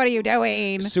way. What are you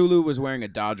doing? Sulu was wearing a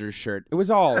Dodgers shirt. It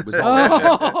was all.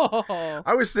 Oh,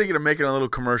 I was thinking of making a little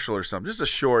commercial or something, just a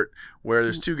short where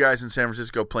there's two guys in San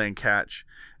Francisco playing catch,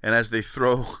 and as they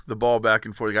throw the ball back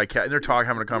and forth, the guy and they're talking,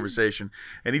 having a conversation,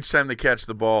 and each time they catch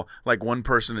the ball, like one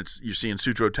person, you're seeing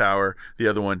Sutro Tower, the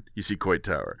other one you see Coit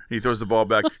Tower. And he throws the ball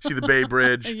back, you see the Bay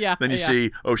Bridge, Yeah, then you yeah.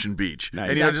 see Ocean Beach, Nice.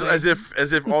 and you know, just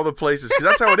as if all the places, because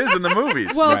that's how it is in the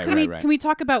movies. well, Right, can right. we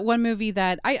talk about one movie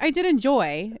that I did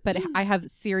enjoy, but Mm. I have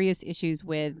serious issues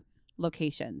with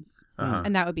locations, Uh-huh.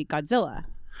 and that would be Godzilla.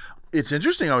 It's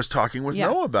interesting. I was talking with Yes.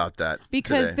 Noah about that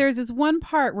Because today. there's this one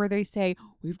part where they say,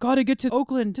 we've got to get to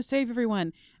Oakland to save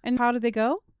everyone. And how do they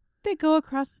go? They go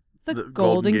across the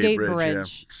Golden Gate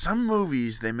Bridge. Yeah. Some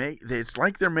movies it's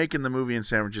like they're making the movie in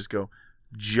San Francisco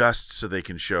just so they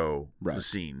can show Right. the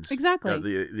scenes, Exactly.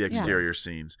 the exterior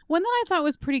scenes. One that I thought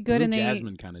was pretty good, Blue and they,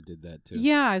 Jasmine kind of did that too.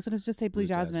 yeah, I was going to just say Blue Blue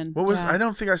Jasmine. Jasmine. What was? Yeah. I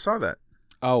don't think I saw that.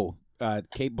 Oh,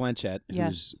 Kate Blanchett,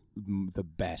 Yes. who's the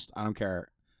best. I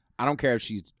don't care if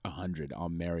she's 100. I'll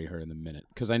marry her in a minute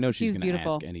because I know she's going to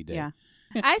beautiful. ask any day. Yeah.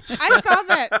 I saw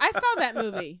that. I saw that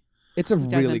movie. It's a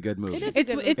Jasmine. really good movie. It is.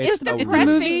 It's a good movie. it's a depressing,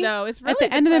 movie. though. It's really At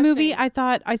the end of the movie,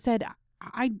 depressing. I said,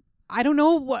 I don't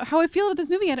know how I feel about this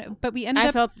movie, but we ended I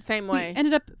up felt the same we way.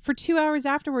 ended up for 2 hours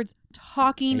afterwards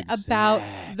talking about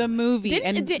the movie.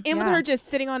 Didn't and it end with her just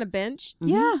sitting on a bench?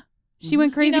 Yeah. She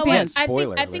went crazy You know what? pants.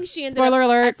 Spoiler I alert. think she ended Spoiler up,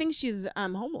 alert. I think she's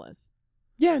homeless.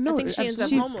 Yeah, no, I think she ends up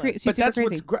absolutely. homeless. She's But super that's crazy.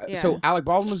 what's great. Yeah. So Alec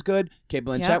Baldwin was good. Kate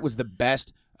Blanchett Yep. was the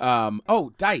best.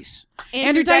 Dice.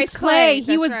 Andrew Dice Clay, he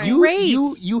that's was right. Great.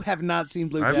 You have not seen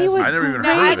Blue I've- Jasmine. He was I never even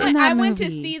great heard of it. in that I went to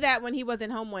movie. see that when he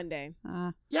wasn't home one day.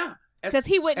 Yeah. Because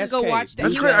he wouldn't go SK, watch that.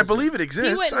 That's He great. I wouldn't- believe it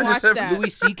exists. wouldn't I just watch haven't- that. Louis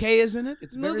C.K. is in it.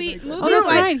 It's Movies very, very good. Oh, that's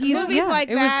like right. He's- movies yeah, like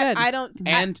it was that. good.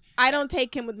 And I don't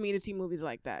take him with me to see movies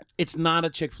like that. it's not a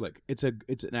chick flick. It's an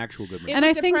actual good movie. It And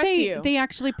would I think depress you. they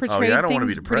actually portrayed I don't wanna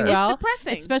be things pretty depressed. well, It's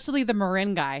depressing. especially the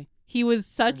Marin guy. He was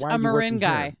such Why a are you Marin working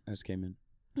guy. here, SK Man?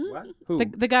 What? Who?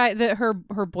 The guy, her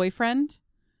boyfriend,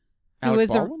 who Alec was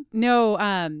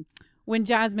Baldwin? when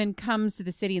Jasmine comes to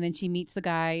the city and then she meets the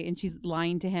guy and she's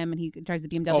lying to him and he drives a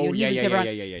BMW. Oh, and yeah, he's a yeah, Tiburon.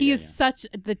 yeah, yeah, yeah, He yeah, is yeah. such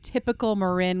the typical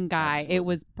Marin guy. Absolutely. It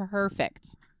was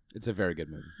perfect. It's a very good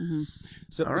movie. Mhm.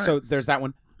 So, All right. so there's that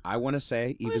one. I want to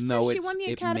say, Well, even it though says it's she won the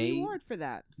it Academy may, Award for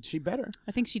that. she better.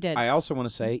 I think she did. I also want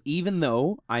to say, even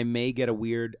though I may get a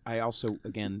weird, I also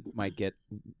again might get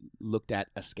looked at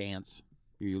askance.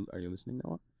 Are you listening,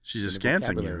 Noah? She's In the descansing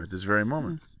you vocabulary. at this very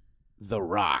moment. The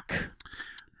Rock.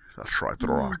 That's right, The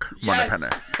Rock. Money Penny.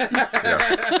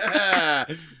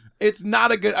 It's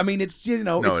not a good. I mean, it's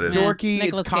No, it's it isn't. dorky,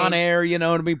 Nicolas it's Con Cage. Air, you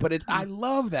know what I mean. But I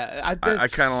love that. I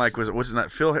kind of like, what's his name?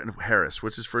 Phil Harris.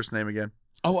 What's his first name again?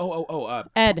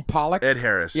 Ed. Pollock. Ed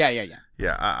Harris. Yeah.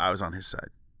 Yeah, I was on his side.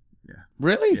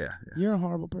 Really? Yeah. You're a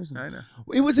horrible person. I know.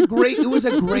 It was a great. It was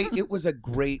a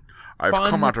great. I've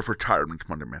fun- come out of retirement,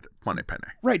 Money Penny.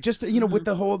 Right, just with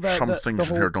the whole Some the things in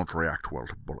whole here don't react well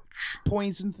to bullets.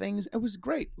 points and things. It was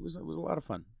great. It was a lot of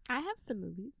fun. I have some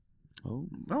movies. Oh,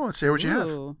 Oh, let's hear what you have.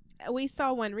 Ooh. We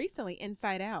saw one recently,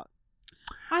 Inside Out.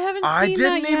 I haven't I seen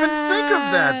didn't that even think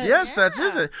of that. yet. Yes, Yeah. that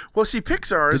is it. Well, see,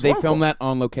 Pixar did is they local. film that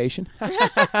on location? Are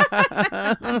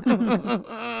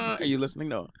you listening,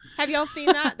 Noah? Have y'all seen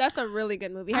that? That's a really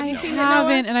good movie. Have I you seen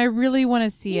haven't, it, Noah? and I really want to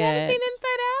see You it. haven't seen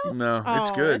Inside Out? No,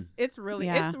 it's Oh, good. It's really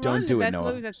Yeah. it's Don't one of do the it, best Noah.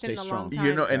 movies I've seen in Stay a long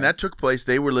strong. time. And that took place.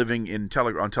 They were living in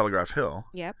on Telegraph Hill.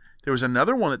 Yep. There was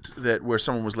another one that where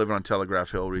someone was living on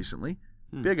Telegraph Hill recently.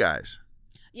 Big Eyes.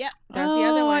 Yep. That's the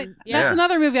other Oh, one. That's Yeah.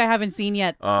 another movie I haven't seen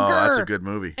yet. Oh, that's a Grr. good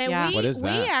movie. And Yeah. What is we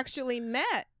that? actually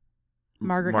met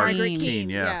Margaret Margaret Keane. Keane.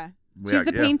 yeah. She's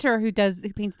the painter who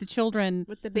paints the children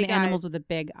With the and big the animals eyes. with the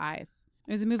big eyes.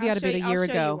 It was a movie I'll out about show a you- I'll year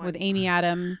show you ago one. with Amy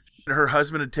Adams. Her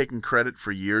husband had taken credit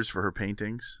for years for her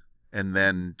paintings, and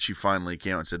then she finally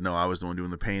came out and said, "No, I was the one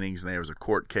doing the paintings." And there was a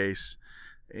court case,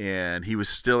 and he was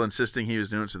still insisting he was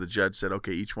doing it. So the judge said,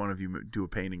 "Okay, each one of you do a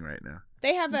painting right now."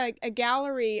 They have a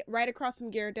gallery right across from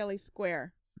Ghirardelli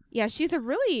Square. Yeah, she's a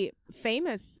really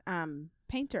famous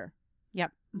painter.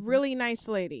 Yep. Really nice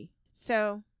lady.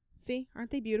 So, see, aren't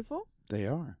they beautiful? They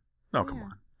are. No, come Yeah.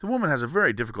 on. The woman has a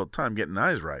very difficult time getting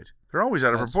eyes right. They're always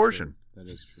out of That's proportion. true. That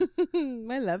is true.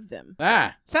 I love them.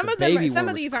 Some Some of these aren't. Some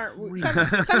of these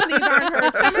aren't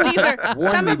hers. Some of these are.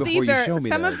 Warn Some me of before these you are. show me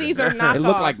Some that. of these are knockoffs. It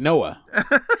looked like Noah.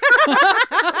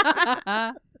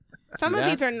 Some See of that?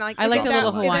 these are like. I like isn't the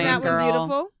little that- Hawaiian Isn't that girl. one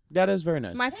beautiful? That is very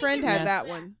nice. My friend has Yes. that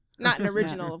one. Not an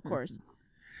original, of course.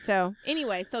 So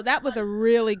anyway, so that was a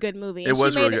really good movie. And It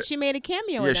was she made really it. good. She made a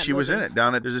cameo. in Yeah, that she was in movie.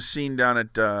 it. There's a scene down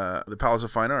at the Palace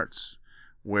of Fine Arts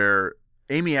where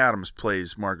Amy Adams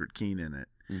plays Margaret Keane in it,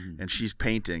 and she's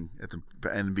painting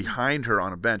and behind her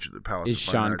on a bench at the Palace Is of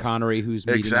Fine Sean Arts. Connery who's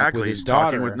meeting Exactly. up with his He's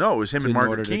talking daughter? with it was him and in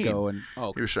Margaret order to Keane. go and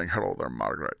He was saying, "Hello there,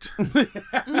 Margaret.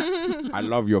 I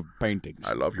love your paintings.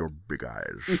 I love your big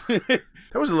eyes."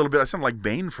 That was a little bit. I sounded like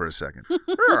Bane for a second.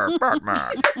 Yeah,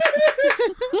 Batman.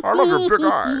 I love your big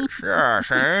eyes. Yeah,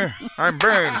 see? I'm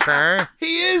Bane, see?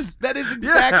 He is. That is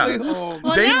exactly. Yeah. Oh,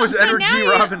 Well, Bane now- was but Edward now G.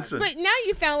 you- Robinson. But now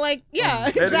you sound like Yeah,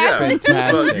 exactly.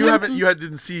 Fantastic. Well, you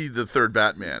didn't see the third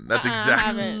Batman. That's I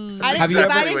exactly. haven't. That's I Have didn't you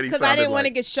because ever- I didn't, he 'cause I sounded didn't want to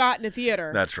like. get shot in the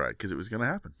theater. That's right, because it was going to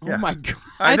happen. oh Yes. my God.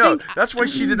 I I know. think- That's why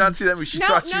she did not see that movie. She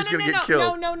thought she was going to get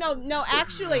killed. No.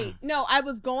 Actually, no. I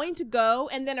was going to go,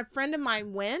 and then a friend of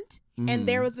mine went, and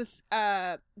there was this.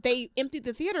 They emptied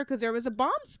the theater because there was a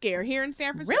bomb scare here in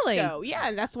San Francisco. Really? Yeah,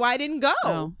 and that's why I didn't go.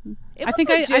 Oh. It I was think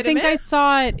I legitimate.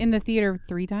 saw it in the theater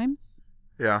 3 times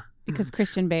Yeah. because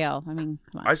Christian Bale. I mean,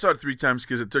 come on. I saw it 3 times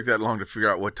because it took that long to figure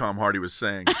out what Tom Hardy was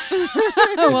saying.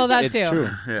 well, that it's too. true.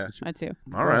 Yeah. That too.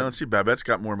 All right, let's see. Babette's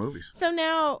got more movies. So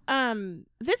now,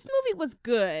 this movie was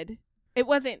good. It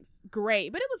wasn't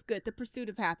great, but it was good. The Pursuit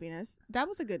of Happiness. That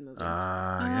was a good movie.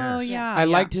 Oh Yes. yeah. I yeah.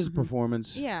 liked his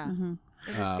performance. yeah, Mhm.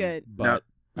 it was good. But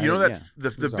You know that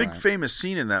the was big all right. famous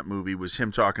scene in that movie was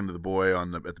him talking to the boy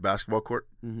at the basketball court.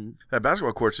 Mhm. That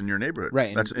basketball court's in your neighborhood,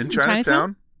 Right, That's in Chinatown?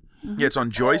 Chinatown. Yeah, it's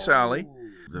on Joyce Alley.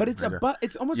 But it's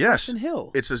it's almost Yes. Russian Hill.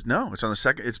 It's on the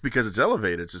second. It's because it's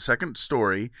elevated. It's the second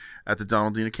story at the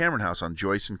Donaldina Cameron House on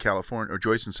Joyce in California or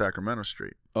Joyce and Sacramento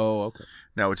Street. Oh, okay.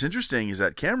 Now, what's interesting is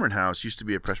that Cameron House used to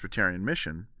be a Presbyterian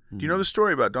mission. Do Mm-hmm. you know the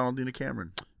story about Donaldina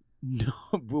Cameron? No,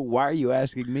 but why are you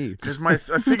asking me? Because I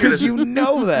figured Because you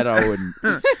know that I wouldn't.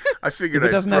 I figured If it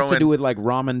I'd doesn't throw have to in. do with like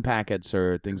ramen packets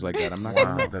or things like that, I'm not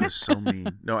Wow, gonna. that is so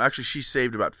mean. No, actually, she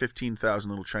saved about 15,000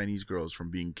 little Chinese girls from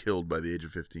being killed by the age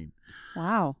of 15.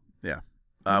 Wow. Yeah.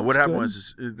 What happened good.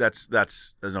 was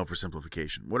that's an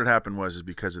oversimplification. What had happened was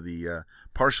because of the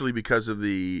partially because of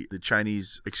the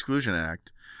Chinese Exclusion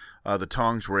Act, the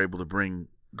Tongs were able to bring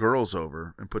girls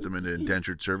over and put them into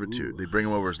indentured servitude. They bring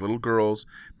them over as little girls,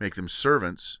 make them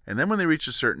servants, and then when they reach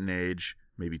a certain age,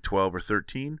 maybe 12 or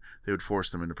 13, they would force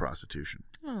them into prostitution.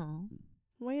 Oh,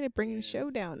 way to bring the show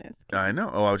down, SK. I know.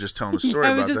 Oh, I was just telling the story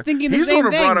I about was just that. thinking the He's same the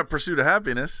one who brought thing. up Pursuit of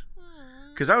Happiness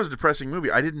because that was a depressing movie.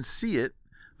 I didn't see it.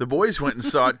 The boys went and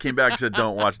saw it, came back and said,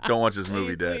 "Don't watch this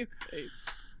movie, Dad."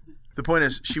 The point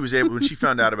is, she was able when she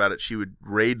found out about it, she would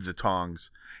raid the Tongs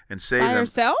and save By them.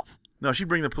 herself? No, she'd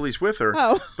bring the police with her.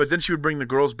 Oh. But then she would bring the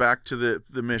girls back to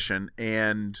the mission,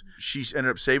 and she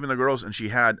ended up saving the girls. And she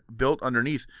had built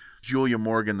underneath Julia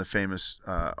Morgan, the famous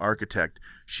architect.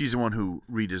 She's the one who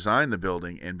redesigned the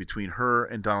building, and between her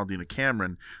and Donaldina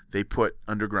Cameron, they put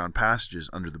underground passages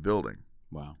under the building.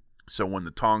 Wow. So when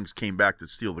the Tongs came back to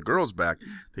steal the girls back,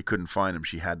 they couldn't find them.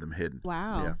 She had them hidden.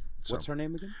 Wow. Yeah. So, What's her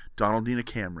name again? Donaldina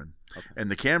Cameron. Okay. And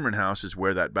the Cameron house is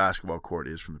where that basketball court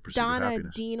is from the Pursuit of Donna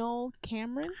Happiness. Dino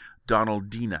Cameron?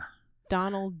 Donaldina.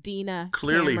 Donaldina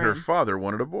Clearly her Cameron. father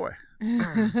wanted a boy.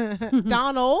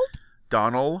 Donald?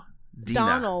 Donaldina.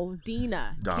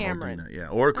 Donaldina Cameron. Donaldina, yeah.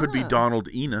 Or it could be Oh. Donald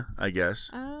Ina, I guess.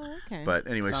 Oh, okay. But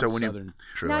anyway, so Sounds when southern. you...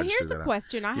 True, now I just here's threw a that out.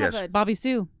 question. I Yes. have Bobby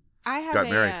Sue. Got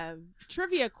married. a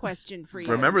trivia question for you.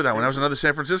 Remember that one? That was another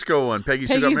San Francisco one. Peggy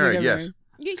Sue Peggy got Sue married, got yes. married.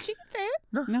 Yeah, she can say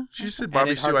it. No. She just said And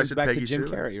Bobby it Sue, I harkens said back Peggy to Jim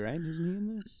Sue. Carrey, right? Isn't he in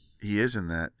that? He is in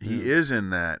that. He is in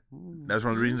that. That was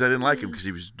one of the reasons I didn't like him, because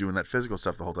he was doing that physical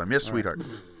stuff the whole time. Yes, sweetheart.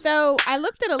 So I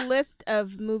looked at a list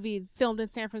of movies filmed in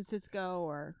San Francisco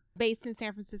or based in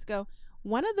San Francisco.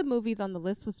 One of the movies on the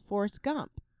list was Forrest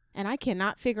Gump, and I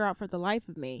cannot figure out for the life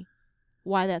of me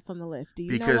why that's on the list. Do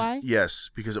you know why?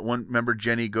 Because at one, remember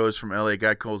Jenny goes from LA,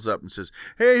 guy calls up and says,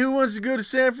 "Hey, who wants to go to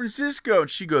San Francisco?" And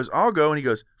she goes, "I'll go." And he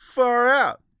goes, "Far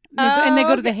out." And they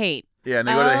go to the okay. hate. Yeah, and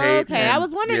they go to the hate. Okay, and- I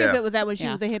was wondering yeah. if it was that when she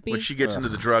Yeah. was a hippie. When she gets into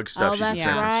the drug stuff, Oh, she's in that's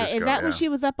San right. Francisco. Is that when yeah. she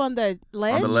was up on the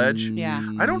ledge? On the ledge?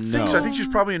 Yeah. I don't think so. I think she's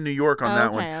probably in New York on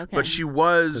that one. Okay. But she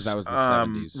was, 'Cause that was the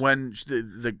 70s. when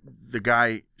the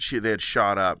guy they had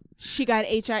shot up. She got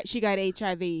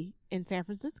HIV in San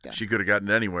Francisco. She could have gotten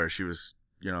it anywhere. She was,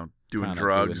 doing Kinda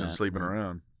drugs doing and that, sleeping yeah.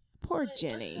 around. Poor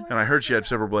Jenny. And I heard she had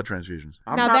several blood transfusions.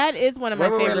 Now that is one of my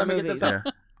wait, favorite let me get movies. this out.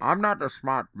 Yeah. I'm not a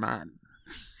smart man,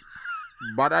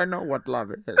 but I know what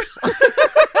love is.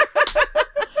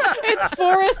 It's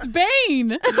Forrest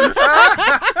Bain.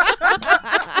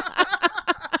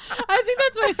 I think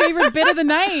that's my favorite bit of the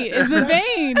night is the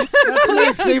Bain. That's my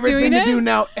Please keep favorite doing thing it. to do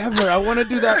now ever. I want to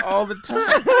do that all the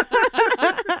time.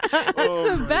 That's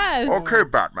the best. Okay,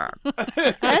 Batman.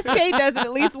 SK does it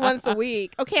at least once a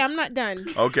week. Okay, I'm not done.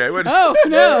 Okay, wait. Oh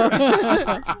no.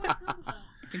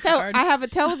 So I have a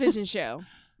television show.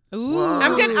 Ooh.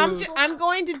 I'm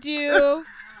going to do.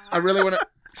 I really want to.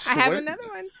 I have another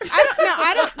one.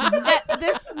 I don't.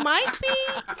 This might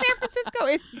be San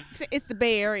Francisco. It's the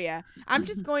Bay Area. I'm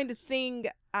just going to sing.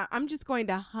 I'm just going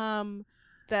to hum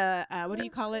the. What do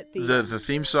you call it? The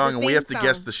theme song, the and we theme have to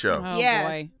guess song. the show. Oh, yes.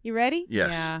 boy. You ready?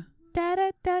 Yes. Yeah. Da,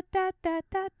 da, da, da, da,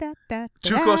 da, da, da,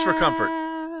 Too da, close for comfort.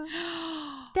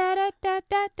 Da, da, da,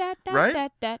 da, da, da, Right? da,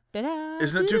 da, da, da.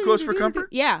 Isn't it Too Close for Comfort?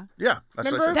 Yeah. Yeah, that's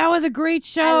Remember? what I said. That was a great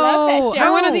show. I love that show. I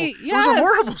wanted the It was a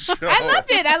horrible show. I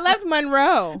loved it. I loved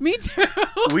Monroe. Me too.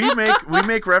 we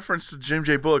make reference to Jim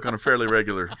J. Bullock on a fairly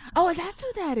regular. Oh, that's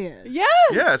who that is. Yes.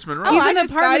 Yeah, it's Monroe. He's I in the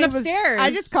just thought apartment he was- upstairs.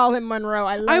 I just call him Monroe.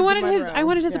 I I wanted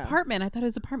Monroe. his Yeah. apartment. I thought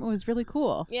his apartment was really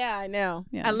cool. Yeah, I know.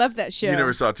 Yeah. I love that show. You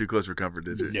never saw Too Close for Comfort,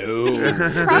 did you? No.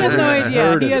 Probably has no idea.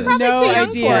 Heard He of has it. Probably no too young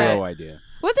for idea. it. No idea.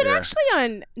 Was it Yeah. actually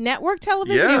on network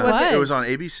television? Yeah, It it was was on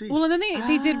ABC. Well, and then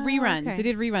they did Oh, reruns. okay. They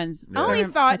did reruns. I only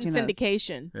remember saw it in catching those.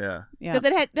 syndication Yeah. Yeah.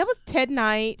 because that was Ted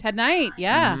Knight. Ted Knight.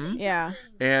 Yeah. Mhm. Yeah,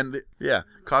 And yeah,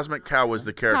 Cosmic Cow was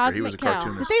the character. Cosmic he was a Cow.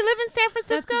 cartoonist. Did they live in San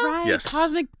Francisco? That's right. Yes.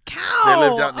 Cosmic Cow. They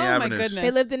lived out in the oh, avenues. my goodness.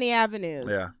 They lived in the avenues.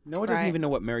 Yeah. Noah doesn't Right. even know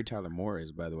what Mary Tyler Moore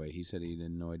is, by the way. He said he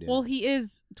didn't know idea. Well, he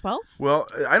is 12. Well,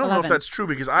 I don't know if 11. that's true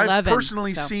because I've 11,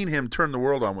 personally so. seen him turn the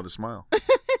world on with a smile.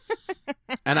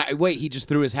 and he just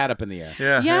threw his hat up in the air.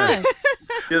 Yeah. Yes.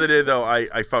 The other day, though,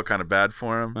 I felt kind of bad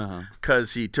for him Uh-huh.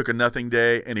 because he took a nothing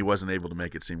day and he wasn't able to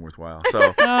make it seem worthwhile. So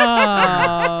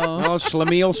Oh. Well,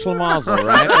 Schlemiel Schlemazel,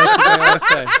 right? That's what they always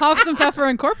say. Hops and Pfeffer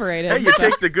Incorporated. hey, you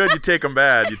take the good, you take them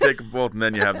bad, you take them both, and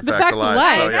then you have the, The facts facts of of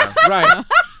life. So life.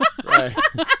 yeah. Right.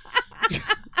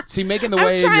 See, making the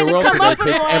way in trying your to world come today up with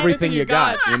takes one. everything you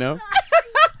got, you know?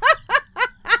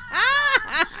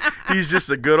 He's just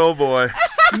a good old boy.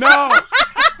 No.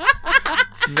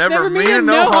 Never mean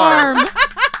no harm.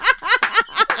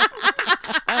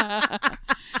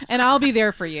 And I'll be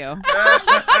there for you.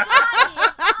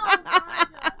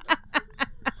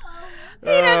 He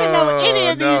doesn't know any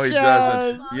of these no, shows. he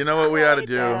doesn't. You know what we ought to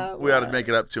do? know. We ought to make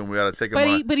it up to him. We ought to take him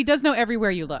on. But he does know everywhere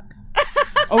you look.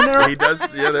 Oh no. He does.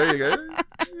 Yeah, there you go.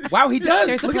 Wow, he does.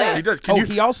 There's a Look at that. place. He does.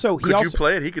 Oh, he also Could you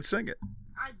play it? He could sing it.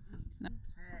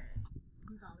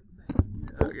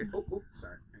 Okay. Oh,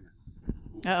 sorry.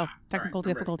 Uh-oh. Technical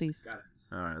difficulties.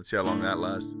 All right. Let's see how long that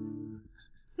lasts.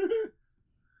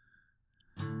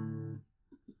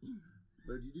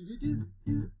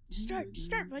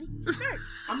 Start, buddy. Start.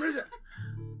 I'm ready.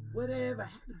 Whatever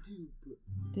happened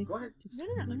to? Go ahead. No.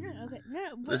 Okay. No.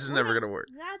 This is never gonna work.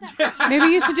 Maybe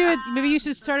you should do it. Maybe you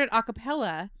should start it a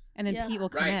cappella, and then Yeah. Pete will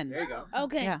come Right. in. There you go.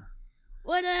 Okay. Yeah.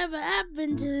 Whatever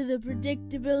happened to the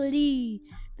predictability?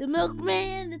 The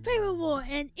milkman, the paperboy,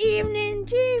 and evening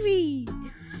TV.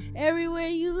 Everywhere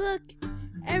you look,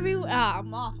 I'm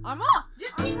off.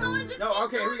 Just keep going. No,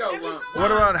 okay, here we go.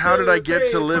 What about How Did I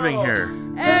Get to Living Here?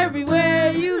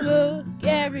 Everywhere you look,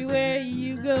 everywhere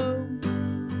you go.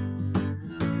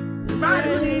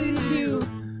 Somebody needs you.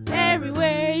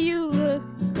 Everywhere you look,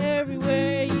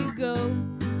 everywhere you go.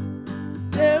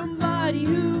 Somebody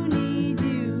who needs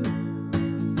you.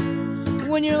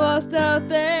 When you're lost out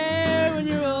there, when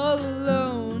you're all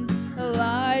alone, a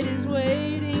light is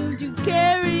waiting to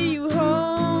carry you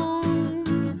home.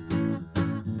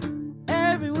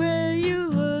 Everywhere you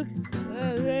look,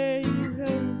 everywhere you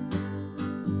go.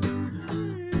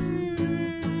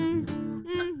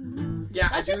 Yeah,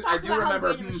 Let's just talk about how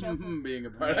great of a show. being a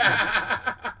part.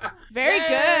 Very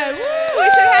good. Woo,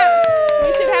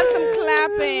 we should have some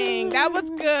clapping. That was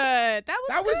good. That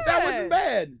Wasn't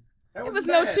bad. It was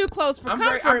no too close for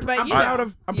comfort, but you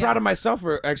know. I'm proud of myself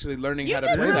for actually learning You how to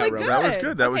did play really that role. good. That was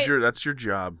good. That was Okay. that's your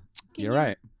job. You're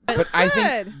right. That's But I think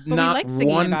good. But we not like singing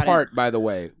one about it. part, by the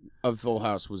way, of Full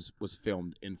House was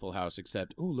filmed in Full House,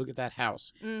 except look at that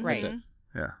house. Mhm. Right. That's it.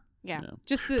 Yeah. Yeah. You know.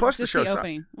 Just the, Plus the just show the sucked.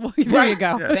 opening. Well, there you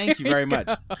go. Yeah. Thank you very much.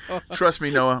 Trust me,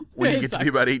 Noah. When you It get to be sucks.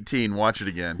 about 18, watch it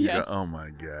again. You Yes. go, oh my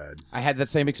god. I had that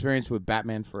same experience with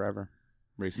Batman Forever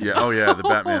recently. Yeah. Oh yeah. The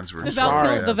Batmans were. The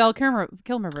Sorry. Val Kilmer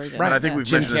version. Right. And I think we've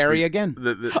Jim mentioned this Carrey be- again.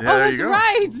 Yeah, Oh, there you that's go.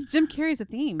 right. Jim Carrey's a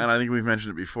theme. And I think we've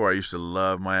mentioned it before. I used to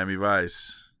love Miami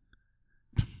Vice,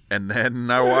 and then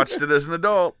I watched it as an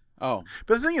adult. Oh,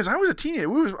 But the thing is, I was a teenager.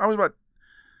 I was about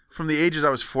from the ages I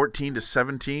was 14 to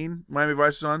 17. Miami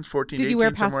Vice was on 14. Did to you wear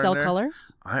 18, somewhere in pastel there.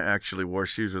 colors? I actually wore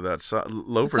shoes without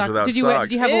loafers Socks. without did you socks.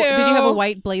 Did you have a Ew.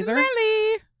 white blazer?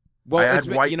 Smelly. well, I had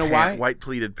it's- white you know pant- why? white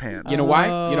pleated pants. You know why?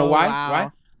 You know why? Wow.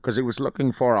 Why? Because he was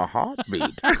looking for a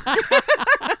heartbeat.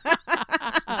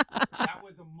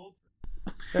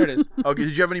 There it is. Okay,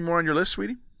 did you have any more on your list,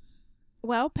 sweetie?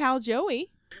 Well, Pal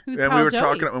Joey. Who's And Pal we were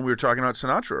Joey? talking about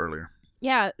Sinatra earlier.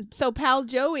 Yeah, so Pal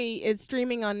Joey is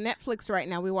streaming on Netflix right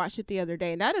now. We watched it the other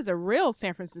day, and that is a real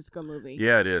San Francisco movie.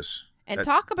 Yeah, it is. And That-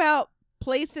 talk about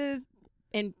places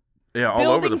and Yeah, all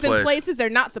over the buildings and place. places they're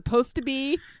not supposed to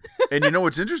be. And you know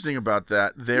what's interesting about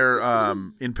that? They're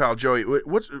in Pal Joey.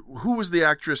 Who was the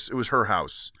actress? It was her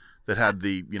house that had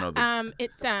the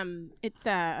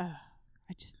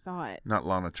I just saw it. not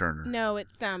Lana Turner. No,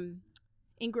 it's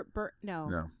Ingrid Burt.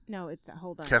 No, it's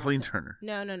hold on. Kathleen Turner.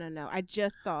 No. I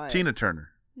just saw it. Tina Turner.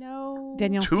 No,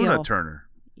 Danielle Tuna Steele. Turner.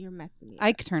 You're messing me. up.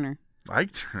 Ike Turner.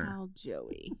 Ike Turner. Pal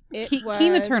Joey. It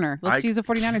Keena was- Turner. Let's Ike use a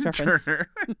 49ers reference. Turner.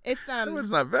 It's That was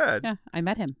not bad. Yeah, I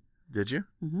met him. Did you?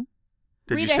 Mhm.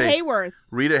 Did Rita you say Hayworth.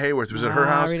 Rita Hayworth? Was it her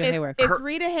house? Rita Hayworth. It's Her-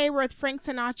 Rita Hayworth, Frank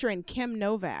Sinatra, and Kim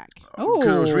Novak. Oh. 'Cause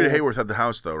it was Rita Hayworth had the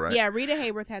house though, right? Yeah, Rita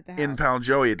Hayworth had the house. In Pal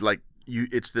Joey,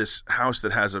 it's this house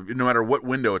that has no matter what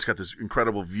window, it's got this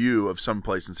incredible view of some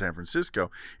place in San Francisco.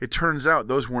 It turns out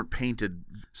those weren't painted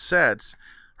sets.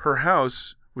 Her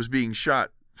house was being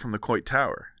shot from the Coit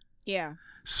Tower. Yeah.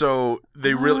 So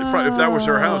they really, if that was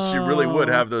her house, she really would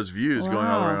have those views going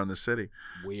all Wow. around the city.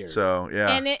 Weird. So yeah,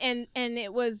 And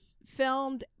it was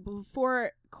filmed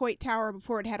before Coit Tower,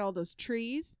 before it had all those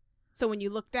trees. So when you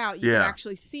looked out, you Yeah. could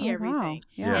actually see Oh, wow. everything.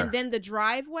 Yeah. And then the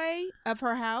driveway of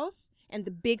her house and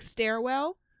the big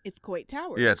stairwell, it's Coit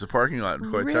Towers. yeah, it's a parking lot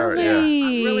in Coit Tower. Yeah.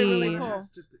 Really? Really, really cool.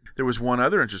 There was one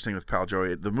other interesting with Pal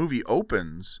Joey. The movie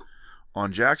opens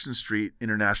on Jackson Street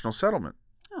International Settlement,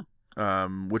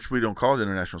 which we don't call it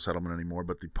International Settlement anymore,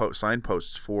 but the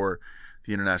signposts for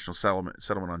the International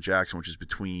Settlement on Jackson, which is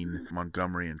between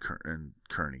Montgomery and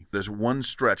Kearny. There's one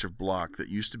stretch of block that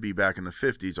used to be back in the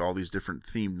 50s, all these different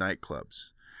themed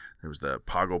nightclubs. There was the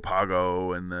Pago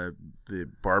Pago and the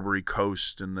Barbary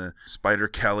Coast and the Spider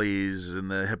Kelly's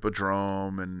and the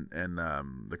Hippodrome and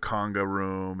the Conga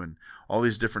Room and all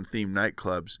these different themed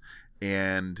nightclubs.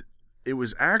 And it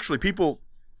was actually, people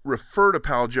refer to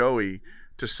Pal Joey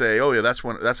to say, oh yeah,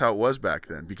 that's how it was back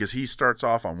then, because he starts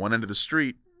off on one end of the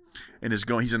street and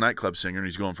he's a nightclub singer and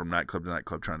he's going from nightclub to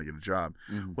nightclub trying to get a job.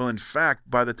 Mm-hmm. Well, in fact,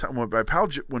 by the time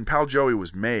when Pal Joey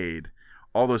was made,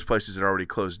 all those places had already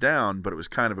closed down, but it was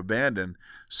kind of abandoned.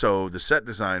 So the set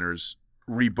designers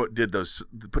put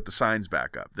the signs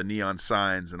back up, the neon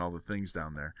signs and all the things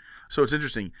down there. So it's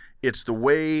interesting. It's the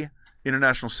way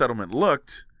International Settlement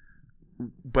looked,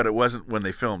 but it wasn't when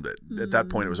they filmed it. Mm-hmm. At that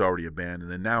point, it was already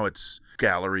abandoned, and now it's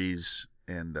galleries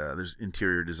and there's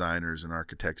interior designers and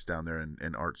architects down there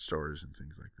and art stores and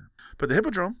things like that. But the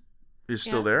Hippodrome is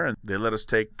still there, and they let us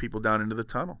take people down into the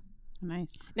tunnel.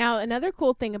 Nice. Now, another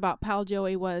cool thing about Pal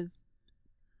Joey was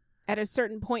at a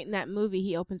certain point in that movie,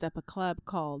 he opens up a club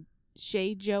called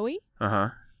Chez Joey. Uh-huh.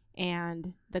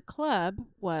 And the club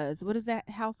was, what is that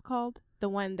house called? The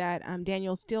one that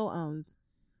Daniel Steele owns.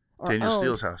 Daniel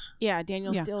Steele's house. Yeah,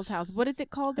 Daniel Steele's house. What is it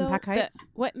called, though? Pack Heights?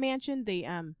 What mansion? The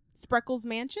Spreckles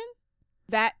Mansion?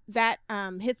 That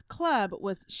his club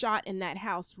was shot in that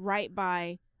house right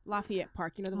by Lafayette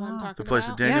Park. You know the one I'm talking about? The place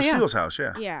at Daniel Steele's house,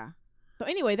 yeah. Yeah. So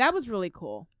anyway, that was really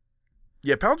cool.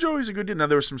 Yeah, Pal Joey's a good dude. Now,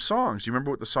 there were some songs. Do you remember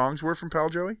what the songs were from Pal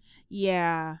Joey?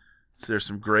 Yeah. There's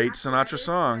some great Sinatra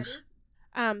songs.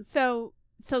 So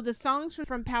the songs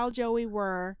from Pal Joey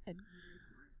were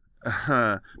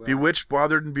Bewitched,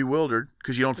 Bothered, and Bewildered,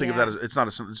 because you don't think of that as, it's not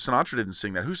Sinatra didn't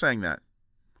sing that. Who sang that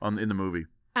in the movie?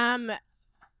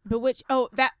 Bewitched. Oh,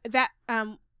 that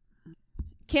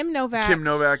Kim Novak.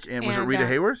 And was it Rita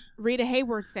Hayworth? Rita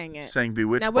Hayworth sang it. Sang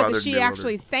Bewitched, now, Bothered, whether and she Bewildered.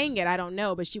 actually sang it, I don't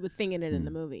know, but she was singing it in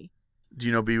the movie. Do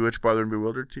you know Bewitched, Bothered, and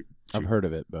Bewildered? I've heard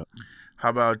of it, but how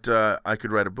about I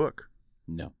Could Write a Book?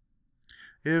 No.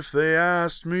 If they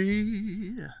asked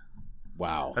me.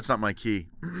 Wow. That's not my key.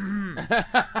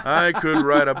 I could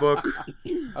write a book.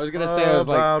 I was going to say, I was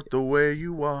like, about the way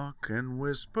you walk and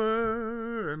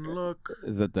whisper and look.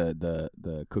 Is that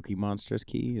the Cookie Monster's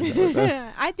key? Is that what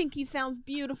that? I think he sounds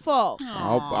beautiful.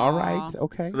 Oh, all right.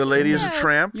 Okay. The Lady is a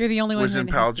Tramp. You're the only one was who in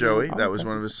has Pal to- Joey. Oh, That was okay.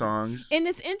 one of his songs. And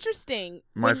it's interesting.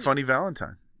 My Funny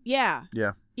Valentine. Yeah.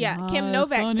 Yeah. Yeah. Kim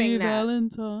Novak sang that.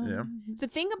 Valentine. Yeah. The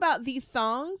thing about these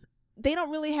songs, they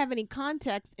don't really have any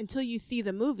context until you see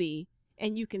the movie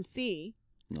and you can see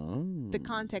the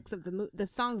context of the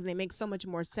songs, and they make so much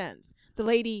more sense. The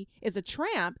Lady is a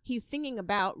Tramp. He's singing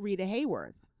about Rita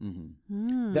Hayworth.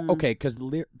 Mm-hmm. Okay, because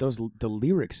the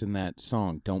lyrics in that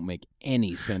song don't make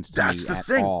any sense to me at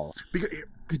all. Because,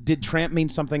 did Tramp mean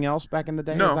something else back in the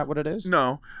day? No, Is that what it is?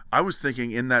 No, I was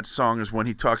thinking in that song is when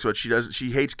he talks about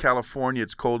she hates California.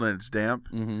 It's cold and it's damp.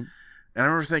 Mm-hmm. And I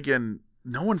remember thinking,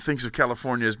 no one thinks of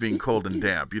California as being cold and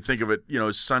damp. You think of it,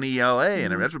 as sunny L.A.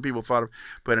 and that's what people thought of.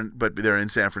 But they're in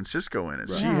San Francisco in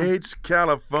it. Right. She hates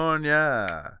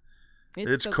California.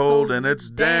 It's so cold and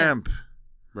it's damp.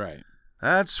 Right.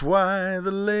 That's why the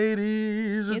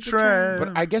lady's a tramp.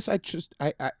 But I guess I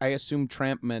assume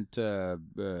tramp meant Oh,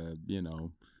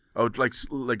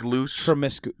 like loose,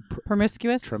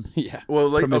 promiscuous. Yeah.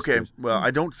 Well, okay. Well,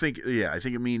 I don't think. Yeah, I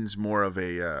think it means more of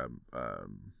a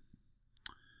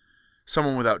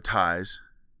someone without ties,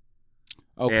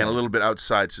 and a little bit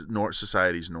outside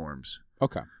society's norms.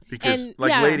 Okay. Because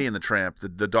Lady and the Tramp,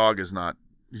 the dog is not.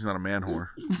 He's not a man whore.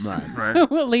 Right.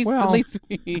 Well, at least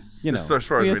we, as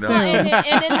far as we know.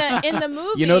 And in the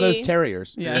movie, those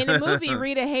terriers. Yeah. In the movie,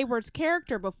 Rita Hayworth's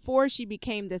character, before she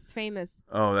became this famous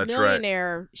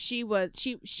millionaire, she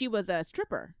was a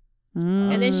stripper,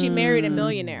 and then she married a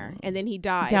millionaire, and then he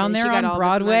died down there on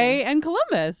Broadway and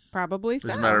Columbus. Probably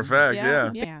so. As a matter of fact,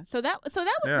 yeah. So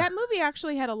that movie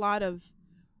actually had a lot of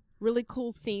really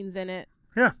cool scenes in it.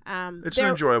 Yeah. It's an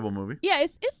enjoyable movie. Yeah.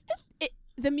 It's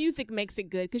the music makes it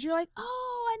good because you're like,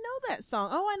 oh, I know that song.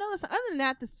 Oh, I know that song. Other than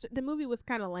that, the movie was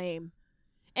kind of lame.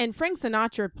 And Frank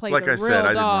Sinatra plays a real dog. I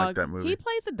didn't like that movie. He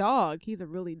plays a dog. He's a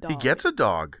really dog. He gets a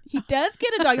dog. He does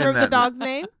get a dog. You remember the dog's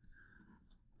name?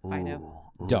 Ooh, I know.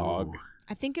 Dog.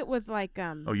 I think it was like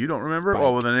Oh, you don't remember? Spike.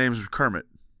 Oh, well, the name's Kermit.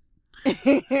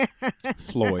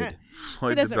 Floyd.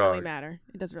 It doesn't really matter.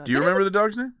 It doesn't really. Do you remember the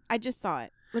dog's name? I just saw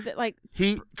it. Was it like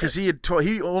because he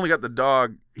only got the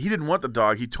dog. He didn't want the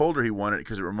dog. He told her he wanted it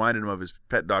because it reminded him of his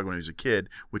pet dog when he was a kid,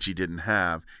 which he didn't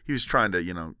have. He was trying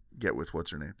to get with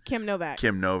what's her name, Kim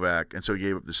Novak, and so he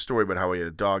gave up the story about how he had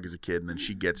a dog as a kid, and then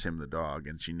she gets him the dog,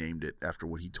 and she named it after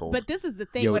what he told her. But this is the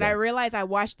thing. Yoda. When I realized I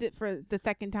watched it for the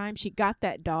second time, she got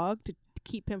that dog to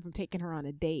to keep him from taking her on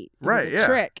a date. It Right, was a yeah,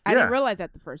 trick. I yeah. didn't realize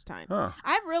that the first time. Huh.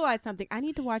 I've realized something. I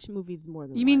need to watch movies more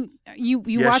than You mean once. you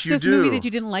Yes, watched you this movie do. that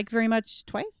you didn't like very much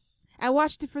twice? I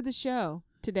watched it for the show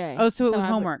today. Oh, so it was I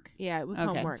would- homework. Yeah, it was Okay,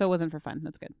 homework. so it wasn't for fun.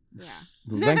 That's good. yeah.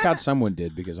 Well, thank God someone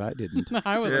did because I didn't.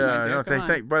 I was Yeah,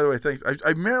 no, by the way, thanks.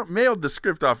 I mailed the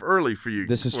script off early for you.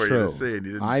 This is for true. You to see, and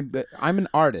you didn't. I'm an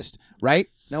artist, right,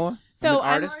 Noah? So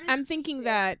I'm an artist. I'm thinking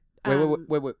that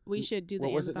Wait. we should do the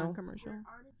What was it, Amazon Noah? commercial.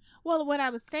 Well, what I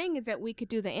was saying is that we could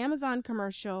do the Amazon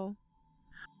commercial.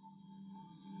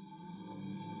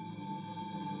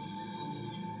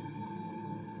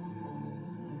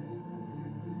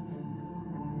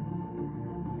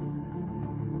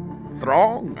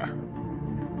 Throng.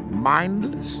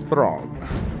 Mindless throng.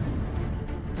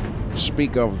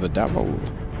 Speak of the devil,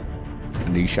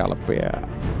 and he shall appear.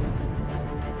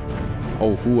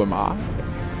 Oh, who am I?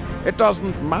 It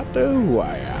doesn't matter who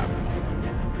I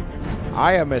am.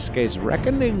 I am SK's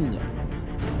reckoning.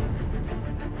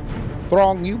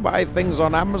 Throng, you buy things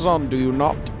on Amazon, do you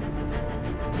not?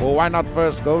 Well, why not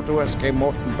first go to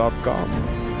skmorton.com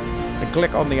and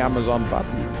click on the Amazon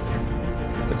button?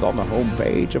 It's on the home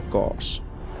page, of course.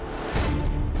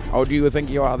 Or do you think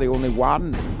you are the only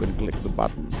one who can click the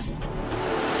button?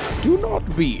 Do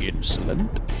not be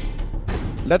insolent.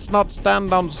 Let's not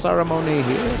stand on ceremony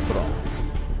here, Throng.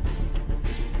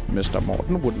 Mr.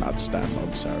 Morton would not stand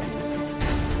on ceremony.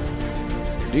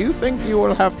 Do you think you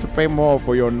will have to pay more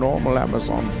for your normal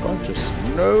Amazon purchase?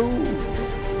 No.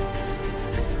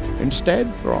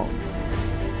 Instead, Throng,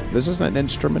 this is an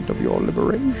instrument of your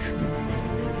liberation.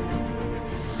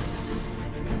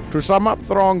 To sum up,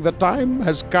 Throng, the time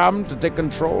has come to take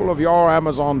control of your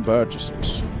Amazon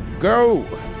purchases. Go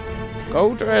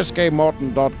to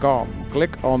skmorton.com,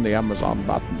 click on the Amazon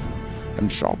button, and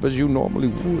shop as you normally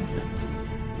would.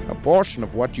 A portion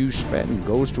of what you spend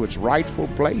goes to its rightful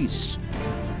place,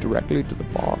 directly to the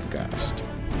podcast.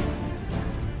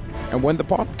 And when the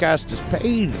podcast is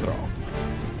paid, Throng,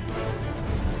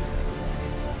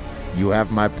 you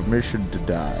have my permission to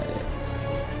die.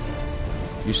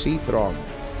 You see, Throng,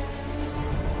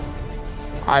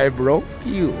 I broke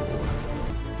you.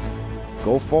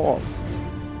 Go forth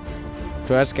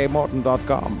to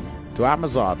skmorton.com, to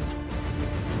Amazon,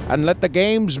 and let the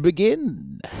games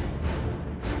begin.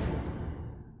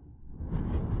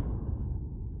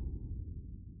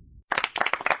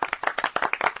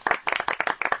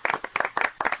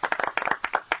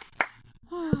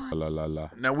 La la la.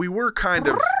 Now we were kind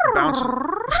of bouncing.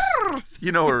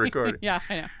 You know we're recording. Yeah,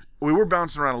 I know. We were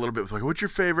bouncing around a little bit with like, what's your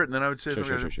favorite? And then I would say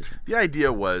Sure. The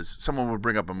idea was someone would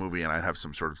bring up a movie and I'd have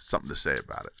some sort of something to say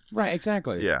about it. Right,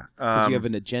 exactly. Yeah. Because you have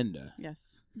an agenda.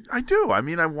 Yes. I do. I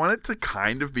mean, I want it to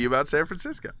kind of be about San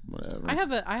Francisco. Whatever.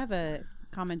 I have a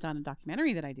comment on a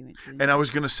documentary that I do. And I was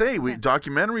going to say,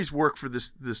 documentaries work for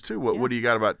this too. What do you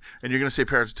got about? And you're going to say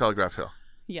Parents of Telegraph Hill.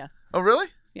 Yes. Oh, really?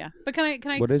 Yeah. But can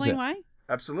I What is explain it? why?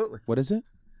 Absolutely. What is it?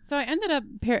 So I ended up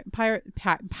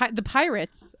the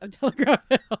Pirates of Telegraph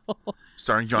Hill.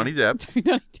 Starring Johnny Depp.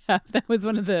 Johnny Depp. That was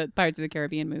one of the Pirates of the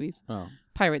Caribbean movies. Oh,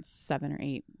 Pirates 7 or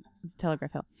 8.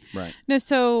 Telegraph Hill. right. No,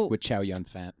 so With Chow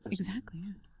Yun-Fat. exactly.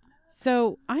 Yeah.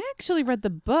 So I actually read the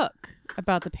book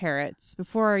about the parrots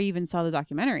before I even saw the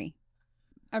documentary.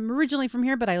 I'm originally from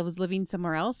here, but I was living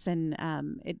somewhere else, and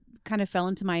it kind of fell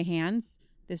into my hands.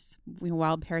 This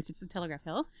Wild Parrots of Telegraph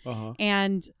Hill. Uh-huh.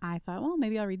 And I thought, well,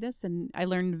 maybe I'll read this. And I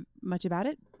learned much about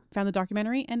it, found the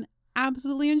documentary, and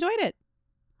absolutely enjoyed it.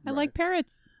 I like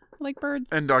parrots. I like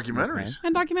birds. And documentaries.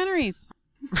 And documentaries.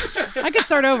 I could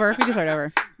start over. We could start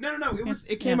over. No.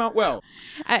 It came out well.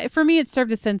 For me, it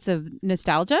served a sense of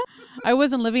nostalgia. I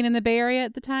wasn't living in the Bay Area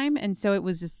at the time. And so it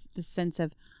was just this sense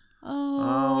of, it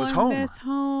was I home. miss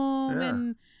home. Yeah.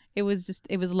 And it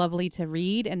was lovely to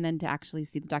read and then to actually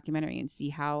see the documentary and see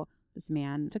how this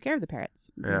man took care of the parrots.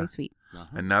 It was Yeah. very sweet.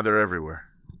 And now they're everywhere.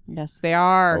 Yes, they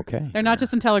are. Okay. They're not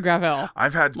just in Telegraph Hill.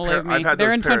 I've had Believe me. I've had They're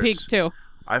those in Twin parrots. Peaks too.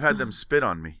 I've had them spit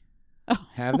on me.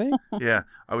 Have they? Yeah,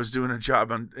 I was doing a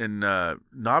job in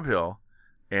Nob Hill,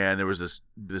 and there was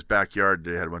this backyard.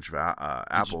 They had a bunch of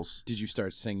apples. Did you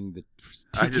start singing the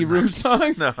I Tiki did Room not.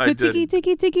 song? No, I The tiki didn't.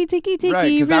 tiki tiki tiki tiki. Right,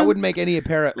 because that room. would make any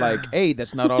parrot like, hey,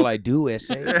 that's not all I do,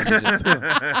 essay.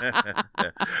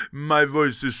 My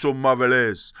voice is so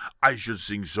marvelous. I should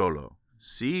sing solo.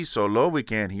 See, solo, we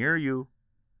can't hear you.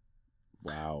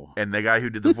 Wow. And the guy who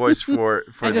did the voice for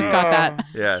I just the, got that.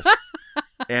 yes,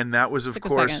 and that was of Took a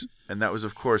course,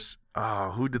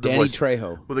 second. who did the Danny voice?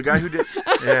 Trejo. Well, the guy who did,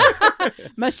 yeah,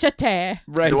 Machete.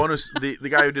 Right. the one who's the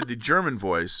guy who did the German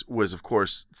voice was of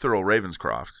course Thurl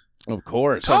Ravenscroft. Of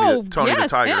course. Oh, Tony yes, the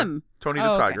Tiger. him. Tony Oh, the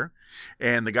okay. Tiger.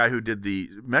 And the guy who did the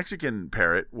Mexican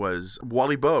parrot was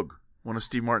Wally Bogue. One of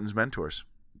Steve Martin's mentors.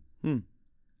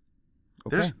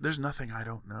 Okay. There's nothing I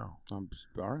don't know. All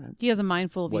right. He has a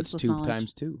mind full of What's useless 2 knowledge.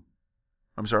 times 2?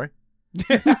 I'm sorry?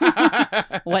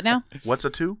 What now? What's a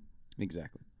 2?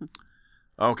 Exactly.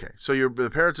 Okay, so you're The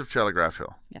Parrots of Telegraph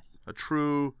Hill. Yes. A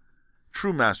true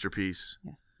masterpiece.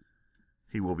 Yes.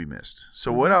 He will be missed.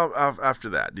 So what after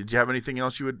that? Did you have anything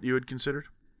else you had considered?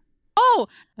 Oh,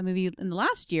 a movie in the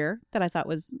last year that I thought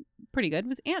was pretty good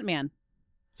was Ant-Man.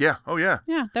 Yeah. Oh, yeah.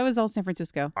 Yeah, that was all San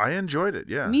Francisco. I enjoyed it,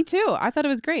 yeah. Me too. I thought it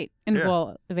was great. And Yeah.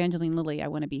 well, Evangeline Lilly, I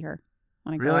want to be her.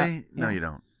 When I grow up. Really? No, Yeah. you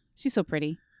don't. She's so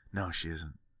pretty. No, she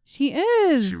isn't. She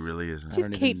is. She really isn't. She's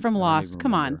Kate from Lost.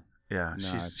 Come on. Yeah, No,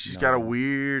 she's no. got a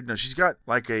weird... No, she's got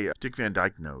like a Dick Van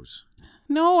Dyke nose.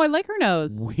 No, I like her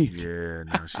nose. Weird. Yeah,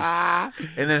 no, she's... Ah.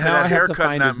 And then Now that he has to haircut in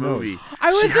find that his nose. movie.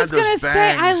 I She was had just those going to say,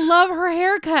 I bangs. love her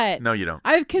haircut. No, you don't.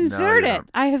 I've considered No, you it.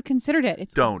 don't. I have considered it.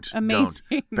 It's Don't.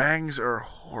 amazing. Bangs are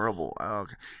horrible.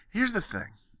 Okay. Here's the thing.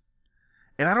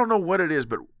 And I don't know what it is,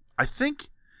 but I think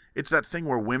it's that thing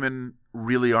where women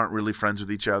really aren't really friends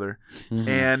with each other.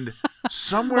 And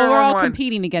somewhere Well, we're all online...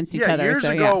 competing against each yeah, other. years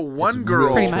so, ago, yeah. one It's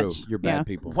girl... really Pretty true. much. You're bad Yeah.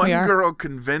 people. One We are. girl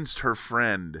convinced her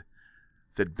friend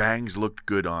that bangs looked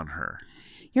good on her.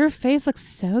 Your face looks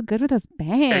so good with those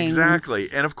bangs. Exactly.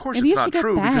 And of course Maybe you it's not should get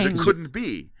true because it bangs. couldn't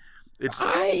be. It's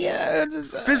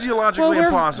physiologically Well,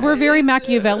 impossible. we're very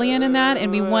Machiavellian in that,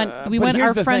 and we want but our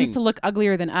here's the friends thing. to look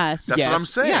uglier than us. That's what I'm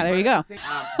saying. Yeah, there you go.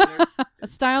 A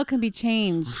style can be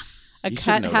changed. A You should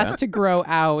cut know has that. to grow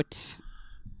out.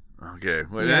 Okay.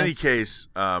 Well, in any Yes. case,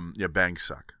 yeah, bangs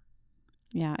suck.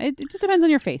 Yeah, it just depends on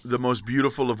your face. The most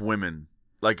beautiful of women,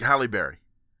 like Halle Berry,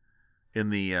 in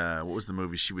the what was the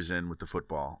movie she was in with the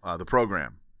football? The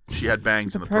Program. She had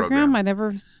bangs in the program. I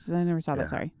never saw that.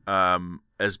 Sorry.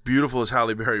 As beautiful as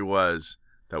Halle Berry was,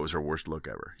 that was her worst look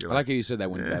ever. You're I like how you said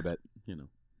that when Yeah. Babette,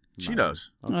 she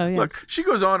knows. Oh yes. Look, she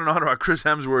goes on and on about Chris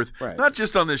Hemsworth, Right. not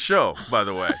just on this show, by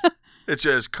the way. It's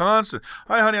just constant.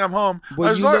 Hi, honey, I'm home. Well,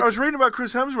 I was, you look- I was reading about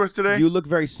Chris Hemsworth today. You look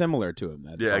very similar to him.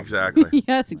 That's yeah, probably- exactly.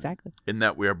 Yes, exactly. In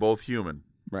that we are both human.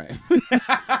 Right.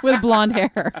 With blonde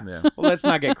hair. Yeah. Well, let's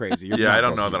not get crazy. You're Yeah, not I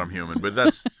don't both know that I'm human, but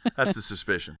that's the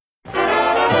suspicion.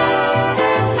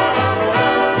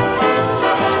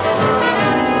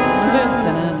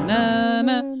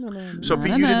 So,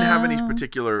 Pete, you didn't have any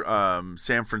particular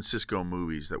San Francisco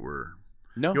movies that were...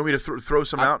 No. You want me to throw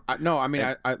some out? No, I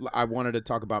mean, I wanted to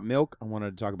talk about Milk. I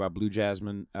wanted to talk about Blue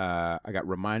Jasmine. I got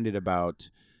reminded about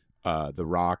The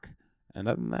Rock. And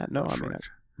other than that, no. I mean,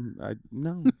 I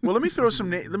no. Well, let me throw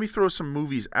some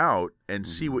movies out and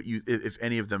see what if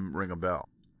any of them ring a bell.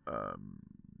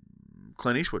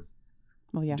 Clint Eastwood.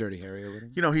 Well, yeah. Dirty Harry or whatever.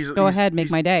 You know, Go ahead,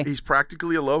 make my day. He's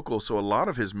practically a local, so a lot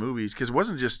of his movies, because it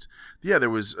wasn't just, there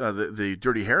was the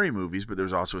Dirty Harry movies, but there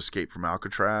was also Escape from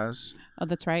Alcatraz. Oh,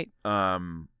 that's right.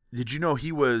 Did you know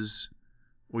he was?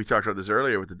 We talked about this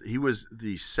earlier. He was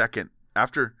the second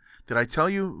after. Did I tell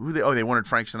you who they? Oh, they wanted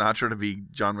Frank Sinatra to be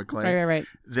John McClane. Right.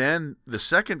 Then the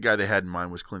second guy they had in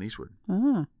mind was Clint Eastwood,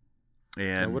 Ah. That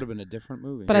and would have been a different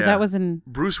movie. But Yeah. that was in.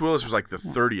 Bruce Willis was like the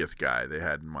 30th guy they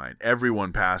had in mind.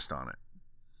 Everyone passed on it,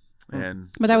 and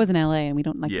But that was in L.A. and we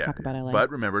don't like yeah, to talk about L.A. But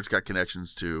remember, it's got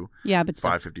connections to yeah, but still.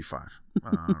 555.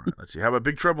 All right, let's see. How about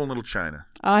Big Trouble in Little China?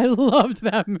 I loved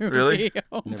that movie. Really?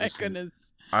 Oh Never my seen it.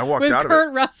 goodness. I walked With out of Kurt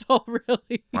it. Russell,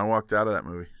 really. I walked out of that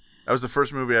movie. That was the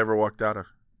first movie I ever walked out of.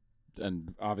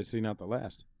 And obviously not the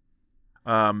last.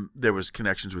 There was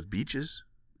connections with beaches.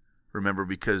 Remember,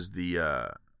 because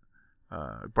the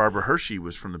Barbara Hershey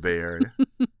was from the Bay Area.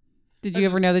 Did you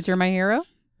ever know that you're my hero?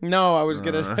 No, I was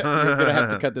gonna. You're gonna have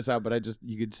to cut this out, but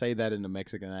you could say that in a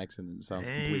Mexican accent and it sounds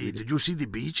Hey, completely did you see the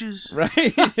beaches?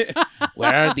 right.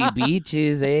 Where are the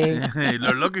beaches, eh?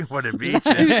 They're looking for the beaches.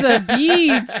 There's a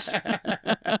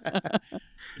beach.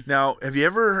 Now,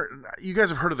 you guys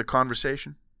have heard of The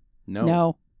Conversation?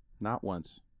 No. Not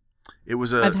once. It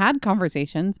was I've had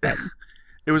conversations, but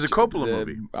it was a Coppola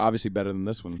movie. Obviously better than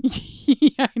this one.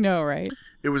 yeah, I know, right?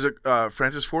 It was a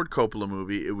Francis Ford Coppola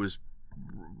movie. It was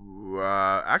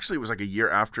actually it was like a year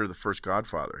after the first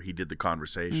Godfather. He did The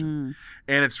Conversation,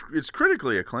 and it's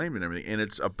critically acclaimed and everything. And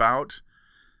it's about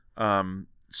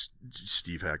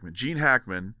Steve Hackman, Gene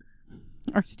Hackman,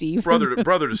 Or Steve. brother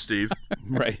to Steve.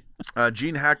 Right.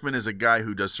 Gene Hackman is a guy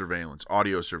who does surveillance,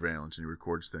 audio surveillance, and he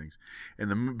records things. In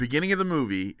the beginning of the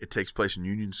movie, it takes place in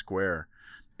Union Square,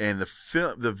 and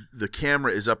the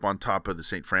camera is up on top of the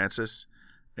St. Francis,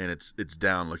 and it's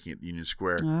down looking at Union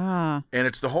Square. Ah. And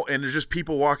it's and there's just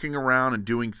people walking around and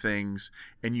doing things,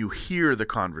 and you hear the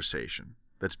conversation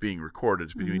that's being recorded.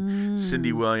 It's between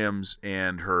Cindy Williams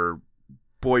and her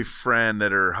boyfriend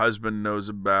that her husband knows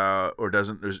about or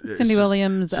doesn't. Cindy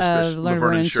Williams of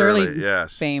Laverne and Shirley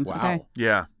yes. fame. Wow. Okay.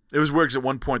 Yeah. It was weird because at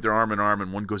one point they're arm in arm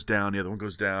and one goes down, the other one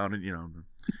goes down, and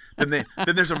Then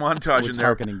there's a montage in there.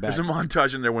 Harkening back. There's a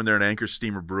montage in there when they're in Anchor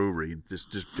Steamer Brewery and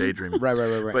just daydreaming. Right.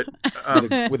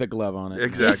 But with a glove on it.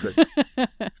 exactly.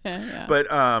 Yeah. But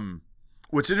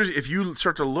what's interesting, if you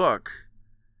start to look,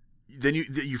 then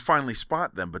you finally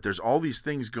spot them. But there's all these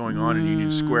things going on in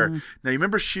Union Square. Now you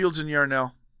remember Shields and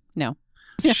Yarnell? No.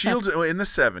 Shields in the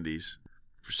 70s,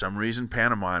 for some reason,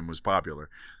 pantomime was popular.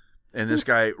 And this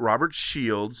guy, Robert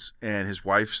Shields, and his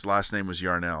wife's last name was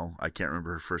Yarnell. I can't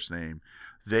remember her first name.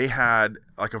 They had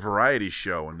like a variety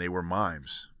show, and they were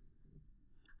mimes.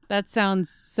 That sounds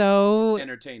so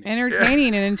Entertaining.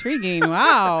 and intriguing.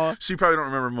 Wow. So you probably don't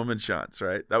remember Mum and Shots,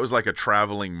 right? That was like a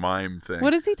traveling mime thing.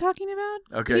 What is he talking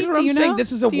about? Okay. This is what Do I'm you saying. know?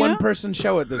 This is a Do you know? one-person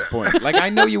show at this point. Like, I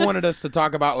know you wanted us to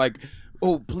talk about, like,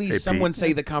 oh, please, Hey, someone Pete.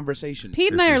 say the conversation.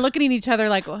 Pete and This I are is- looking at each other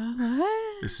like, what?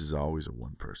 This is always a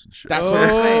one-person show. That's what I'm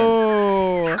saying.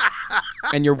 Oh.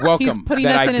 And you're welcome putting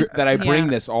that us I in his- that I bring yeah.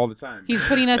 this all the time. He's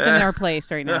putting us in our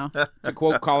place right now. To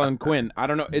quote Colin Quinn, I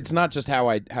don't know. It's not just how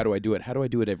do I do it. How do I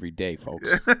do it every day, folks?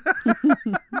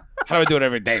 How do I do it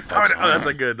every day, folks? Oh,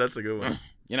 that's a good one.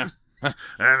 You know.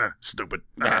 Stupid.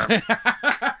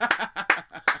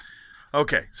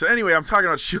 Okay, so anyway, I'm talking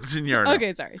about Shields and Yarnell.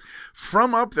 Okay, sorry.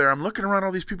 From up there, I'm looking around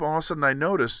all these people. All of a sudden, I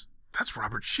notice that's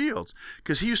Robert Shields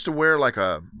because he used to wear like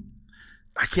I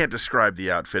can't describe the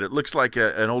outfit. It looks like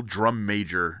an old drum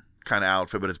major kind of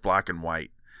outfit, but it's black and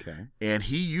white. Okay. And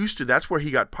that's where he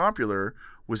got popular,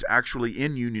 was actually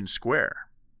in Union Square.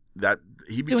 That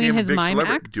he Doing became his a big mime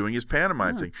celebrity, act? doing his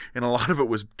pantomime thing, and a lot of it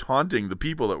was taunting the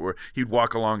people that were. He'd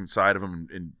walk alongside of them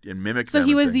and mimic them. So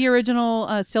he and was the things.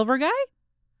 original silver guy?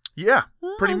 Yeah,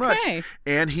 Oh, pretty okay. much.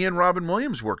 And he and Robin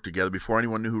Williams worked together before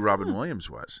anyone knew who Robin Williams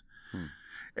was.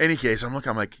 Any case, I'm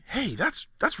like, hey, that's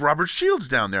Robert Shields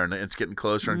down there, and it's getting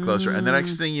closer and closer. And the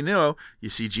next thing you know, you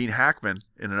see Gene Hackman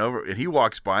and he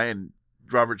walks by, and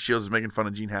Robert Shields is making fun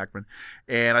of Gene Hackman,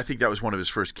 and I think that was one of his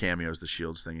first cameos, the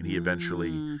Shields thing. And he eventually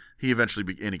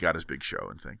and he got his big show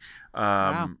and thing.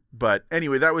 Wow. But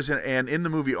anyway, that was and in the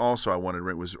movie also I wanted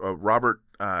to was Robert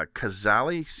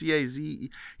Cazale, C-A-Z.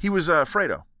 He was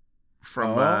Fredo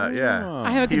from yeah.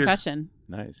 I have a He was- confession.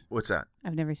 Nice. What's that?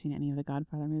 I've never seen any of the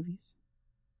Godfather movies.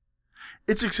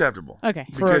 It's acceptable. Okay.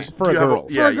 For a Because you have girl.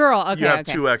 For a girl, okay, You have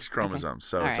okay. two X chromosomes,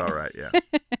 so All it's right. all right.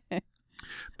 Yeah.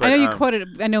 I know you um,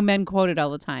 quoted. I know men quote it all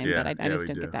the time, Yeah, but I yeah, just we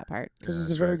don't do. get that part. Because Yeah, it's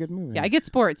a that's very right. good movie. Yeah, I get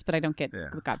sports, but I don't get Yeah.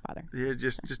 The Godfather. Yeah,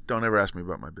 just don't ever ask me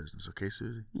about my business, okay,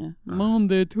 Susie? Yeah.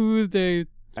 Monday, Tuesday.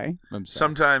 Sorry. I'm sorry.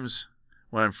 Sometimes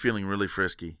when I'm feeling really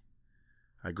frisky,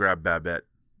 I grab Babette,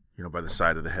 by the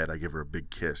side of the head. I give her a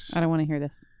big kiss, I don't want to hear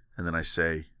this. and then I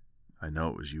say, "I know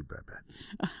it was you,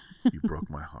 Babette. You broke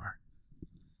my heart."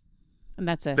 And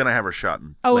that's it. Then I have her shot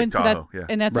in Oh, Lake and so Tahoe. that's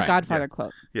yeah. a Right, Godfather yeah.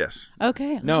 quote. Yes.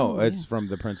 Okay. No, Oh, it's yes. from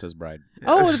The Princess Bride.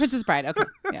 Oh, The Princess Bride. Okay.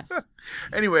 Yes.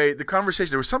 Anyway, the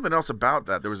conversation, there was something else about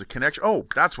that. There was a connection. Oh,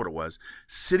 that's what it was.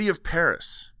 City of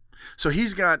Paris. So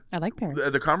he's got I like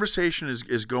Paris. the conversation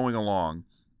is going along,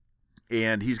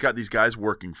 and he's got these guys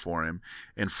working for him,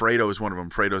 and Fredo is one of them.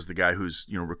 Fredo's the guy who's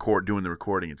doing the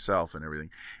recording itself and everything.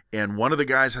 And one of the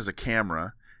guys has a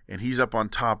camera, and he's up on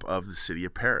top of the City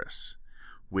of Paris,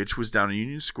 which was down in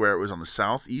Union Square. It was on the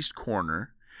southeast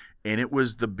corner, and it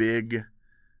was the big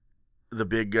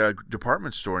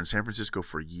department store in San Francisco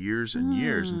for years and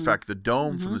years. In fact, the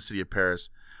dome from the City of Paris,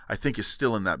 I think, is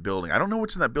still in that building. I don't know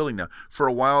what's in that building now. For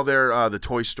a while there, the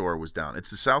toy store was down. It's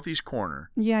the southeast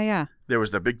corner. Yeah. There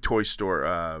was the big toy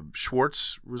store.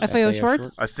 Schwartz was, FAO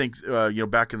Schwartz. I think,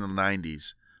 back in the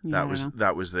 90s. Yeah, I don't know.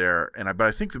 That was there. But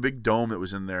I think the big dome that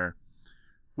was in there.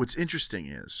 What's interesting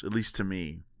is, at least to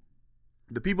me,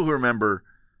 the people who remember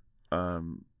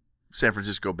San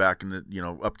Francisco back in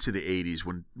the up to the 80s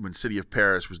when City of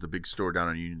Paris was the big store down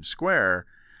on Union Square,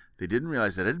 they didn't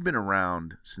realize that it had been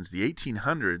around since the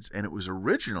 1800s, and it was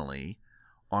originally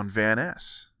on Van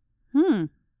Ness,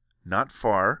 not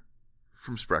far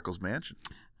from Spreckles Mansion.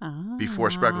 Before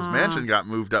Spreckles Mansion got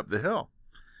moved up the hill.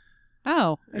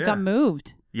 Oh, it got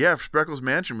moved. Yeah, Spreckles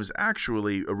Mansion was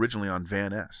actually originally on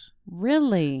Van Ness.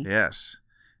 Really? Yes.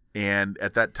 And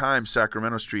at that time,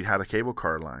 Sacramento Street had a cable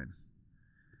car line.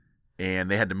 And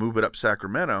they had to move it up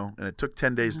Sacramento, and it took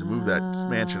 10 days to move that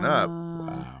mansion up.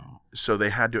 Wow. So they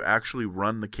had to actually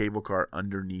run the cable car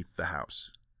underneath the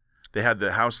house. They had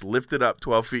the house lifted up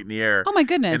 12 feet in the air. Oh, my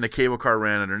goodness. And the cable car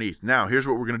ran underneath. Now, here's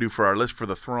what we're going to do for our list for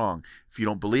the throng. If you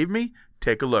don't believe me,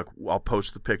 take a look. I'll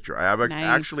post the picture. I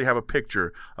actually have a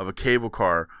picture of a cable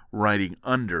car riding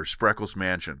under Spreckles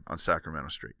Mansion on Sacramento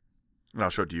Street. And I'll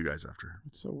show it to you guys after.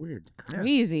 It's so weird.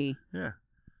 Crazy. Yeah.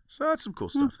 So that's some cool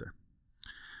stuff there.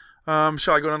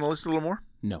 Shall I go down the list a little more?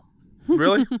 No.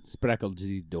 Really? Spreckle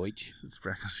die Deutsch.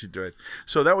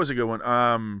 So that was a good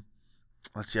one.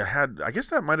 Let's see. I guess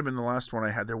that might have been the last one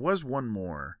I had. There was one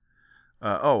more.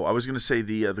 I was going to say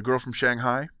the Girl from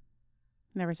Shanghai.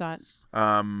 Never saw it.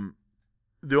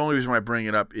 The only reason why I bring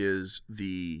it up is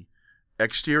the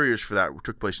exteriors for that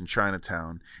took place in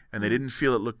Chinatown, and they didn't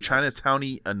feel it looked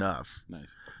Chinatown-y enough.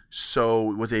 Nice. So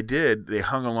what they did, they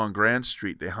hung along Grand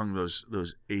Street. They hung those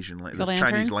Asian those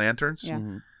Chinese lanterns. Yeah.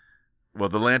 Mm-hmm. Well,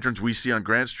 the lanterns we see on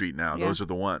Grand Street now, those are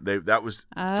the one. That was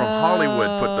from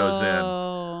Hollywood. Put those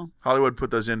in. Hollywood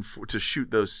put those in to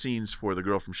shoot those scenes for The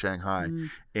Girl from Shanghai.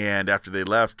 And after they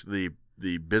left, the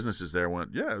businesses there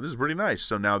went, yeah, this is pretty nice.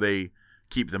 So now they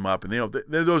keep them up, and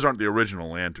those aren't the original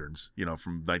lanterns,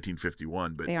 from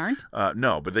 1951. But they aren't.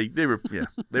 No, but they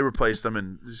replaced them,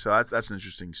 and so that's an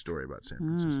interesting story about San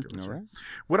Francisco. All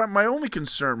right. My only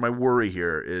concern, my worry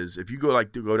here is if you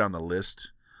go down the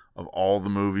list of all the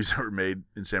movies that were made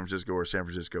in San Francisco, or San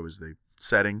Francisco is the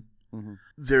setting,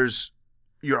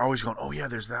 you're always going, oh yeah,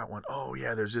 there's that one. Oh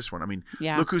yeah, there's this one. I mean,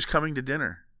 look who's coming to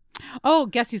dinner. Oh,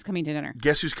 Guess Who's Coming to Dinner.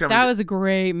 Guess Who's Coming. That was a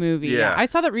great movie. Yeah. I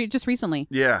saw that just recently.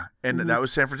 Yeah, and that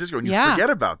was San Francisco, and you forget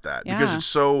about that because it's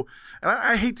so. And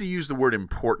I hate to use the word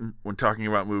important when talking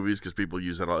about movies because people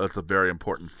use that. It's a very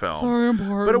important film. Very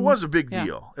important. But it was a big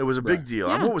deal. It was a big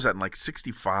deal. And what was that in like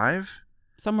 65?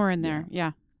 Somewhere in there.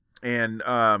 Yeah. And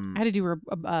I had to do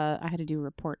a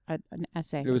report, an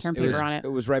essay, a term paper on it.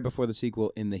 It was right before the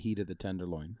sequel, In the Heat of the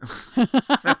Tenderloin.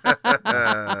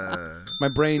 My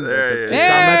brain's I'm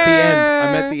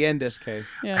at the end, SK.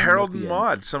 Yeah. Harold and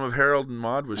Maude. Some of Harold and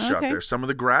Maude was shot there. Some of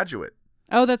The Graduate.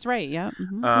 Oh, that's right. Yeah.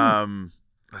 Mm-hmm.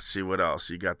 Let's see what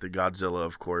else. You got the Godzilla,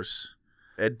 of course.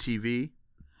 Ed TV.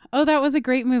 Oh, that was a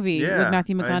great movie with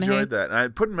Matthew McConaughey. I enjoyed that. And I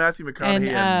put Matthew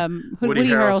McConaughey and Woody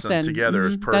Harrelson together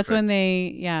is perfect. That's when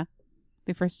they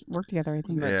first worked together, I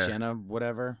think. Isn't that Jenna,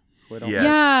 whatever? Yes.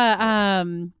 Yeah,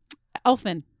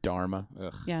 Elfman. Dharma.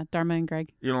 Ugh. Yeah, Dharma and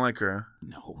Greg. You don't like her, huh?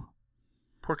 No.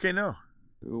 ¿Por qué no?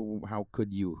 How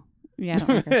could you? Yeah, I don't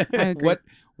like her. I agree.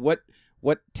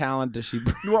 What talent does she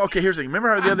bring? Well, okay, here's the thing.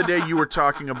 Remember how the other day you were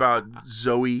talking about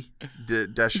Zoe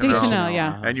Deschanel? Deschanel,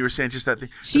 yeah. And you were saying just that thing.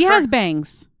 She has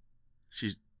bangs.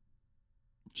 She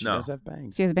does have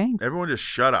bangs. She has bangs. Everyone just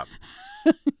shut up.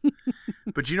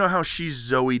 But you know how she's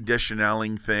Zoe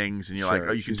Deschanel-ing things, and you're like,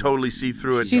 oh, you can totally see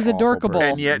through it. She's adorable.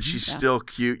 And yet she's still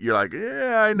cute. You're like,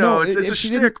 yeah, I know. It's a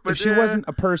shtick. But if she wasn't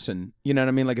a person, you know what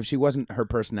I mean? Like, if she wasn't her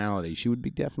personality, she would be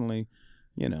definitely,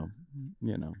 you know.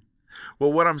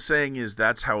 Well, what I'm saying is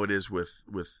that's how it is with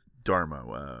Dharma.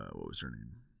 What was her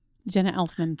name? Jenna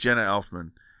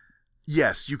Elfman.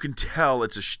 Yes, you can tell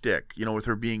it's a shtick, with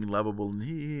her being lovable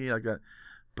and like that.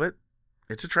 But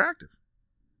it's attractive.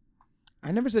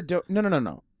 I never said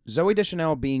no. Zoe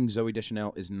Deschanel being Zoe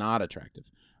Deschanel is not attractive.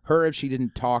 Her, if she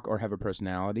didn't talk or have a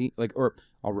personality, or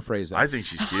I'll rephrase that. I think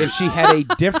she's cute. If she had a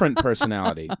different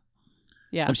personality.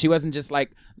 Yeah. If she wasn't just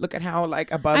like, look at how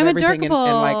like above I'm everything and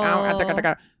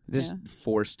like just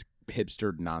forced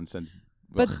hipster nonsense.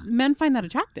 But men find that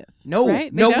attractive. No,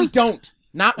 right? we don't.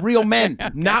 Not real men. Okay.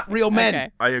 Not real men.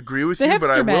 Okay. I agree with The you,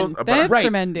 but I will. The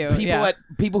hipster men do.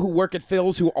 People who work at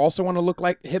Phil's who also want to look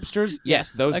like hipsters.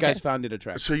 Yes, those guys found it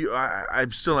attractive. So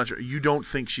I'm still not sure. You don't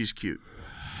think she's cute?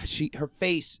 Her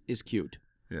face is cute.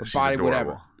 Yeah, her she's body, adorable.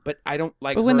 whatever. But I don't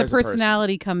like. But her when the as a person.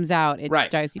 personality comes out, it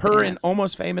drives you Her bananas. and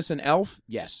Almost Famous and Elf.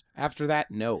 Yes. After that,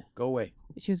 no. Go away.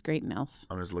 She was great in Elf.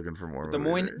 I'm just looking for more.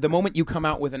 The moment you come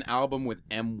out with an album with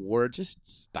M. Ward, just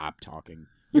stop talking.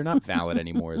 You're not valid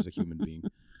anymore as a human being.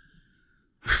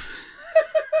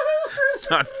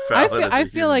 Not valid. I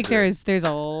feel like there's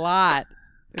a lot.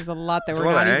 There's a lot that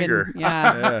we're not even. Anger.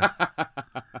 Yeah.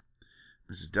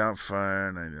 Mrs.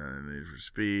 Doubtfire, Need for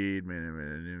Speed,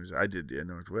 I did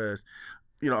Northwest.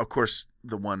 Of course,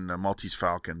 the one Maltese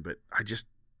Falcon, but I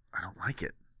don't like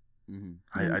it.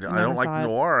 Mm-hmm. I don't like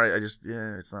noir.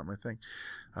 It's not my thing.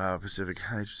 Pacific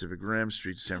Heights, Pacific Rim,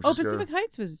 Street, San Francisco. Oh, Pacific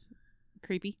Heights was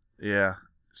creepy. Yeah,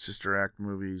 Sister Act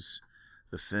movies,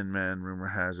 The Thin Man, rumor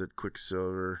has it,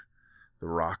 Quicksilver, The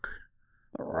Rock,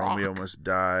 Romeo Must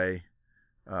Die,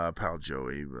 Pal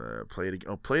Joey, Play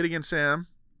It Again, Sam.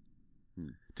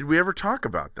 Did we ever talk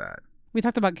about that? We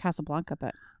talked about Casablanca,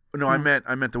 but no, I meant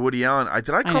the Woody Allen.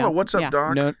 Did I call it What's Up,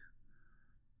 Doc? No.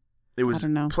 It was I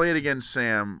don't know. Play It Again,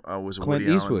 Sam was a Clint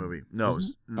Woody Eastwood, Allen movie. No, it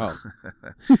was,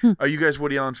 Oh. Are you guys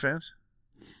Woody Allen fans?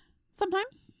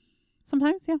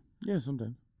 sometimes, yeah. Yeah,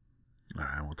 sometimes. All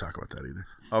right, I won't talk about that either.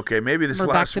 Okay, maybe this We're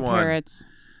last back to one. Parrots.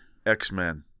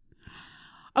 X-Men.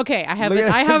 Okay, I have Look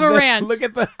at I have a the- rant. Look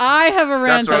at the. I have a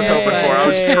rant. That's what I was on hoping this for. I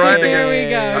was one. trying to Here get-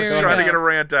 we go. I was here we trying to go. get a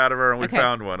rant out of her, and we Okay.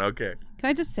 found one. Okay. Can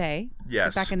I just say,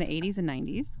 Yes. back in the 80s and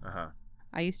 90s, Uh-huh.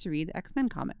 I used to read the X-Men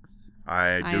comics.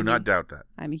 I do am not a- doubt that.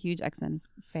 I'm a huge X-Men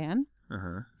fan.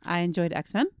 Uh-huh. I enjoyed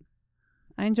X-Men.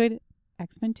 I enjoyed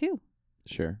X-Men 2.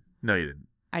 Sure. No, you didn't.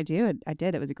 I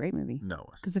did. It was a great movie. No, it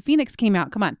wasn't. Because the Phoenix came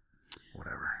out. Come on.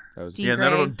 Whatever. That was. Jean Yeah,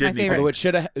 none of Grey, them did my anything. favorite.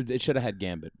 Although it should have had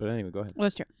Gambit, but anyway, go ahead. Well,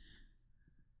 that's true.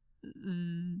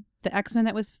 The X-Men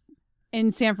that was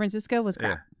in San Francisco was Yeah.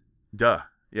 crap. Duh.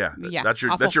 Yeah. Yeah, That's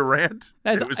your awful. rant?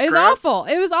 That's, It was it's crap? awful.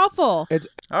 It was awful.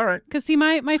 All right. Because see,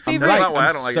 my favorite That's not why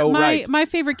I don't like it. so my right. my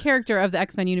favorite character of the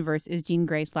X-Men universe is Jean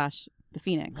Grey / the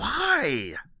Phoenix.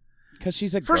 Why? Because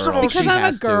she's a First girl. of all, Because she I'm a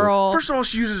has to. girl. First of all,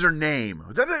 she uses her name.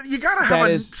 You gotta have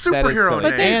That a is silly. superhero But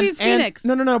name. then she's Phoenix.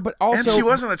 No, but also she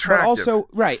wasn't attractive. But also,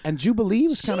 right, and Jubilee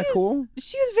was kind of She's- cool.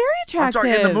 She was very I'm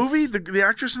attractive. talking in the movie, the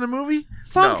actress in the movie.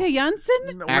 Famke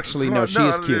Janssen. No. Actually, no, she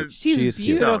is cute. She's she is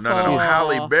cute. beautiful. No.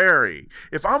 Halle Berry.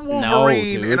 If I'm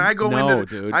Wolverine dude. and I go No, into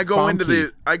dude. I go into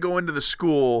Funky. the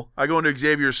school, I go into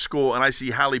Xavier's school and I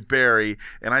see Halle Berry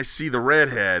and I see the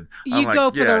redhead. I'm You like,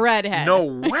 go for yeah, the redhead. No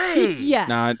way. Yes.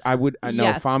 Nah, I would. No,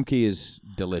 Yes. Famke is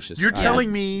delicious. You're I-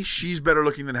 telling me she's better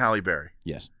looking than Halle Berry?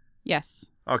 Yes. Yes.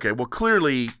 Okay, well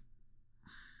clearly.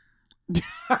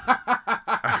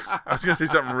 I was gonna say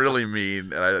something really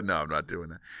mean, and no, I'm not doing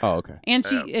that. Oh, okay. And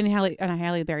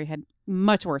Halle Berry had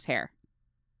much worse hair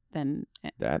than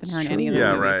That's her in true. any of those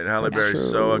Yeah, movies. right. Halle That's Berry's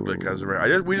so true. ugly because of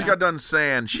her. We just got done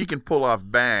saying she can pull off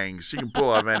bangs. She can pull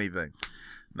off anything.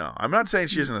 No, I'm not saying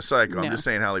she isn't a psycho. I'm No. just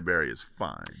saying Halle Berry is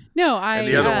fine. No, And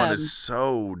the other one is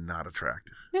so not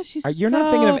attractive. No, she's You're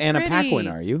not thinking of so Anna pretty. Paquin,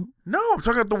 are you? No, I'm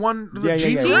talking about the one, Yeah,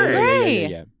 Jean yeah, Grey. yeah, yeah, yeah, Grey.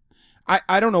 yeah.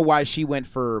 I don't know why she went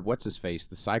for what's his face,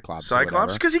 the Cyclops. or Cyclops,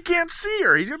 whatever. because he can't see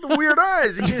her. He's got the weird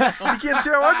eyes. He can't see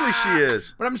how ugly she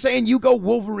is. But I'm saying you go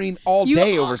Wolverine all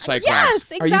day over Cyclops.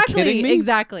 Yes, exactly. Are you kidding me?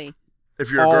 Exactly. If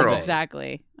you're All a girl. day.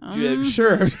 Exactly. Yeah,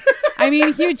 sure. I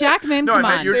mean, Hugh Jackman. No, I come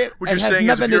meant on. what It you're has saying is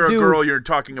if nothing to you're a do- girl, you're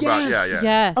talking about, Yes.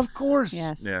 Yes. Of course.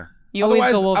 Yes. yeah. You always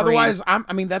otherwise, go Wolverine.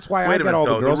 I mean, that's why I Wait a get minute, all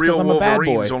though. the girls The real because I'm a bad boy.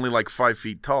 Wolverine's only like 5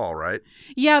 feet tall, right?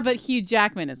 Yeah, but Hugh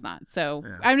Jackman is not. So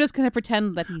Yeah. I'm just gonna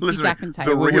pretend that he's Listen Hugh to me. Jackman's height.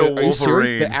 The Wait, real are you serious?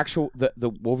 Wolverine. The actual the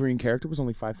Wolverine character was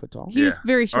only 5 foot tall. He was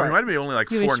very Or short. he might be only like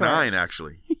He was 4'9",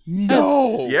 actually.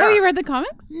 No. Yeah. Oh, you read the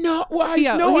comics? No. Well,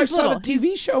 Yeah, no, he's I saw little. the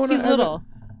TV show and he's I little.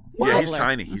 Yeah, he's What?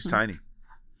 tiny. He's tiny.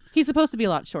 He's supposed to be a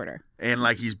lot shorter. And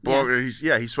like he's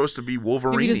Yeah. he's supposed to be Did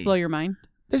Wolverine. we just blow your mind?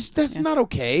 That's not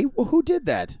okay. Well, who did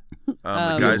that? the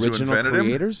The guys who original invented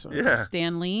creators? him. Yeah.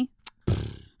 Stan Lee,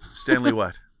 Stanley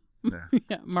what? Yeah.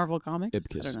 yeah, Marvel Comics.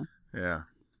 Ipkiss. I don't know. Yeah.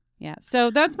 Yeah, so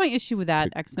that's my issue with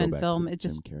that To X go Men back film. to It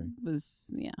just Jim Carrey.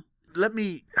 was, yeah. Let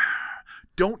me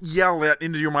don't yell that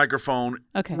into your microphone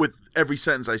Okay. with every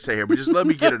sentence I say here, but just let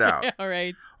me get it out. All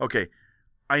right. Okay.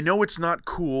 I know it's not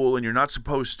cool and you're not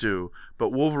supposed to, but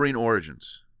Wolverine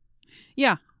Origins.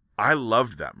 Yeah, I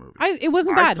loved that movie. it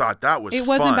wasn't bad. I thought that was It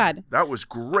wasn't fun. bad. That was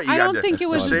great. I You had don't the think it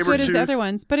was as good as the Sabretooth. other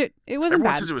ones, but it wasn't Everyone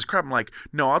bad. says it was crap. I'm like,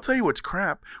 no, I'll tell you what's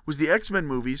crap was the X-Men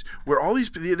movies where all these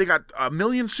they got a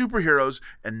million superheroes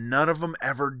and none of them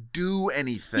ever do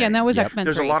anything. Yeah, and that was Yep. X Men.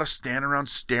 There's 3. a lot of standing around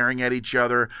staring at each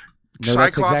other. No,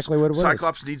 that's exactly what it was.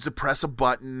 Cyclops needs to press a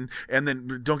button, and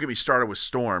then don't get me started with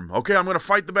Storm. Okay, I'm going to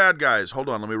fight the bad guys. Hold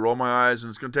on, let me roll my eyes, and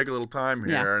it's going to take a little time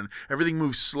here. Yeah. And everything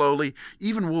moves slowly.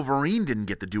 Even Wolverine didn't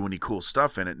get to do any cool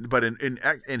stuff in it, but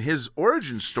in his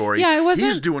origin story, Yeah, it wasn't.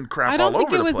 he's doing crap I don't all think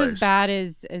over it the was place. as bad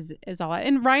as all.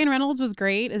 And Ryan Reynolds was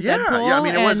great as Yeah, Deadpool. yeah. I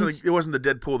mean, and it wasn't the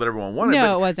Deadpool that everyone wanted. No,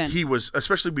 but it wasn't. He was,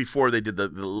 especially before they did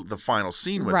the final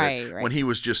scene with Right, it, right. when he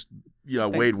was just The-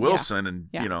 Wade yeah. Wilson and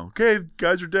Yeah. okay,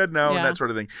 guys are dead now Yeah. and that sort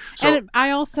of thing. So and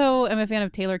I also am a fan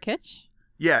of Taylor Kitsch.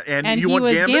 yeah, and And you he want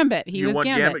was Gambit? He you was want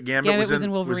Gambit. Gambit was in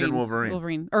Wolverine.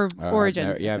 Wolverine. Or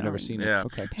Origins. Yeah, I've is never Origins. seen it. Yeah.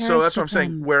 Okay. So that's what I'm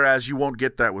saying. Paracetam. Whereas you won't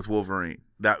get that with Wolverine.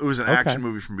 That it was an Okay. action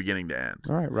movie from beginning to end.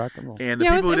 All right, rock and roll. And the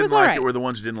Yeah, it people was- who it was didn't like alright. it were the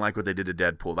ones who didn't like what they did to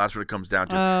Deadpool. That's what it comes down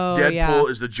to. Oh, Deadpool yeah.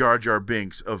 is the Jar Jar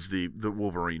Binks of the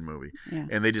Wolverine movie. Yeah.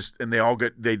 And they all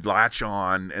they latch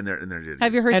on and they're idiots.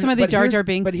 Have you heard And- some of the but Jar here's- Jar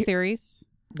Binks but he- theories?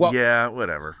 Well, yeah,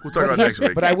 whatever. We'll talk but about it next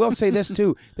week. But I will say this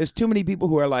too: there's too many people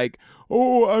who are like,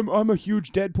 "Oh, I'm a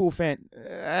huge Deadpool fan."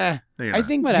 No, you're I not.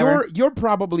 think Whatever. you're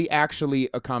probably actually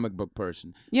a comic book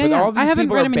person. Yeah, but yeah. all these I haven't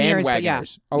people read are them in years, but yeah.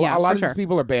 bandwagoners. Yeah, a lot for of sure. these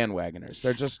people are bandwagoners.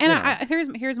 They're just And you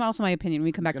know, here's also my opinion. When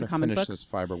we come back to gonna comic finish books. this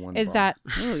Fiber One. Is bar. that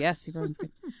oh yes, Fiberman's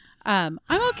good. I'm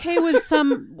okay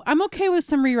with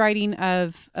some rewriting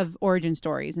of origin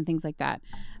stories and things like that.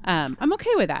 I'm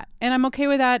okay with that, and I'm okay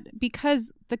with that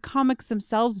because the comics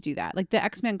themselves do that. Like the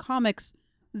X-Men comics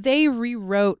they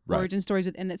rewrote Right. origin stories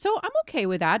within that. So I'm okay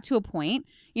with that to a point.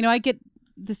 You know, I get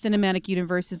the cinematic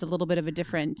universe is a little bit of a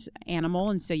different animal,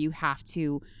 and so you have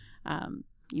to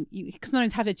you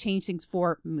sometimes have to change things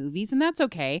for movies, and that's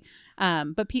okay.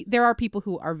 But there are people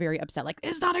who are very upset, like,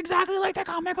 it's not exactly like the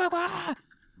comic book. Ah.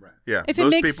 Yeah, If it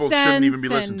those makes people shouldn't even be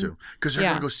sense listened to and- because they're yeah.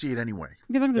 going to go see it anyway.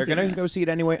 They're They're going gonna go see it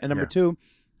anyway. And number Yeah. two,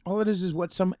 all it is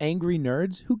what some angry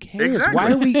nerds. Who cares?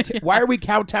 Exactly. Why are we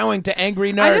kowtowing to angry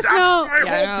I nerds? just That's know- my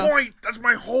Yeah, I whole know. point. That's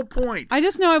my whole point. I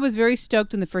just know I was very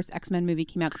stoked when the first X-Men movie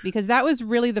came out because that was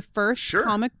really the first Sure.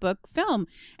 comic book film.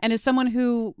 And as someone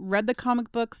who read the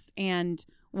comic books and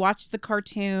watched the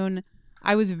cartoon,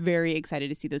 I was very excited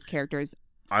to see those characters.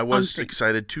 I was screen.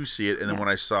 excited to see it, and then Yeah. when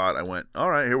I saw it, I went,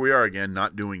 "All right, here we are again,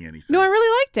 not doing anything." No, I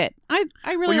really liked it. I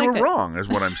really well, you liked were it. wrong, is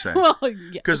what I'm saying. Well, yeah,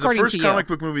 Because the according first to you. comic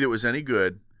book movie that was any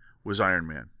good was Iron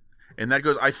Man, and that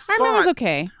goes. Iron Man was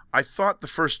okay. I thought the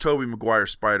first Tobey Maguire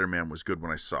Spider-Man was good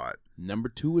when I saw it. Number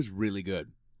 2 was really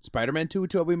good. Spider-Man 2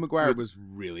 with Tobey Maguire was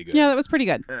really good. Yeah, that was pretty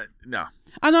good. No,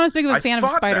 I'm not as big of a I fan of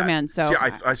thought Spider-Man, that. so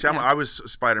See, I was a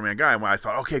Spider-Man guy, and I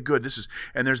thought, okay, good, this is.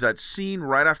 And there's that scene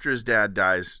right after his dad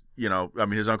dies. You know, I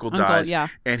mean, his uncle dies, yeah.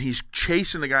 and he's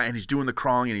chasing the guy, and he's doing the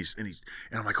crawling, and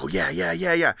I'm like, oh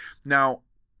yeah. Now,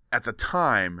 at the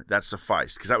time, that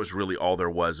sufficed because that was really all there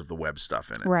was of the web stuff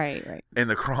in it. right. And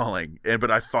the crawling, but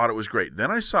I thought it was great. Then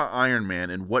I saw Iron Man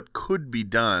and what could be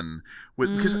done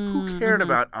with because who cared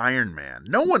about Iron Man?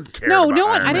 No one cared. No, about no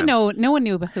one. Iron I Man. didn't know. No one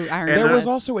knew who Iron Man And There was was.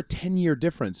 also a 10-year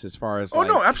difference as far as Oh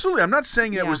no, absolutely. I'm not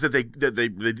saying it Yeah. was that they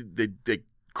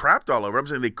crapped all over. I'm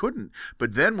saying they couldn't.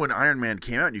 But then when Iron Man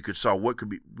came out, and you could saw what could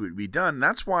be done.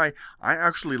 That's why I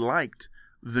actually liked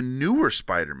the newer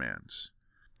Spider-Mans.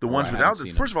 The ones I without. haven't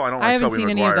seen First of all, I don't I like haven't Tobey seen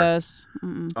Maguire. any of those.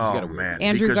 Mm-mm. got a Oh weird man,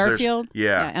 Andrew because there's- Garfield.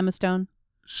 Yeah, Emma Stone.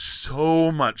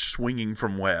 so much swinging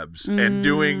from webs and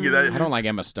doing that. I don't like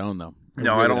Emma Stone though.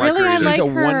 No, I don't like Really, her I either. like She's a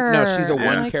one. No, her. she's a I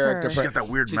one like character. her. She's got that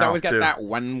weird She's mouth, always got too. that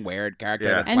one weird character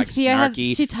Yeah. that's And like she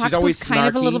snarky. she talks She's always with kind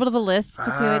of a snarky. little bit of a lisp to Ah,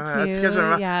 it that's too. 'cause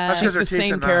her- Yeah. that's 'cause She's her the teeth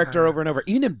same and character over and over.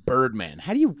 Even in Birdman,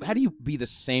 how do you be the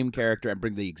same character and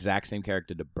bring the exact same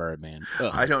character to Birdman?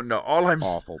 Ugh, I don't know. All I'm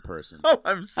awful person. All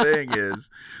I'm saying is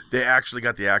they actually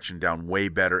got the action down way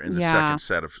better in the Yeah. second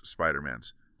set of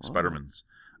Spider-Mans. Spider-Mans.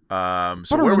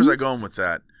 So where was I going with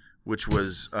that? Which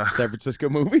was San Francisco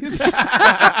movies. that's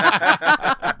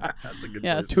a good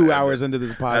Yes. place to 2 end hours it. into this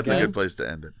That's a podcast. good place to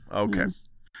end it. Okay.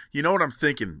 You know what I'm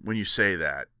thinking when you say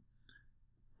that?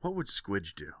 What would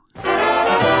Squidge do? I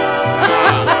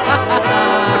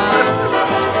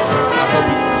hope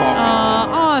he's coughing.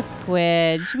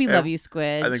 Squidge. We love you,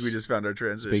 Squidge. I think we just found our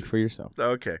transition. Speak for yourself.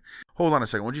 Okay. Hold on a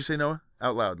second. What did you say, Noah?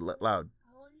 Out loud. Loud.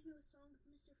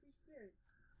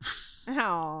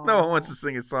 Oh. Noah wants to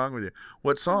sing a song with you.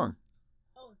 What song?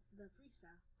 Oh, it's the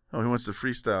freestyle. Oh, he wants to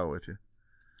freestyle with you.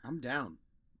 I'm down.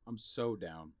 I'm so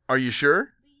down. Are you sure?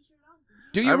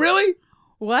 Do you really,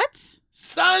 What?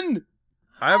 son?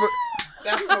 I have a.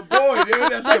 That's my boy, dude.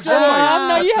 That's my That's boy. your mom.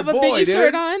 No, That's you the have a boy, biggie dude.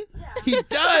 shirt on. He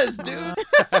does, dude.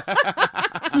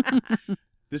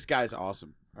 This guy's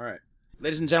awesome. All right.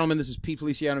 Ladies and gentlemen, this is Pete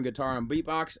Feliciano, guitar and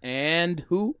beatbox. And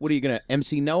who? What are you going to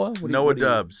MC Noah? What are you- Noah what are you-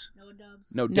 Dubs. No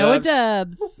dubs. No Dubs. Noah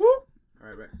Dubs. All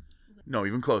right, right. No,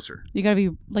 even closer. You gotta be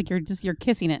like you're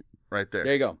kissing it. Right there.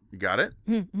 There you go. You got it?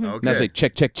 Mm-hmm. Okay. Now say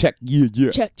check, check, check. Yeah,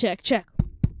 yeah. Check.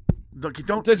 Look, you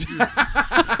don't.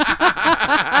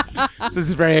 This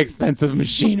is very expensive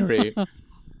machinery. All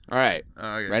right.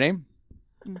 Okay. Ready?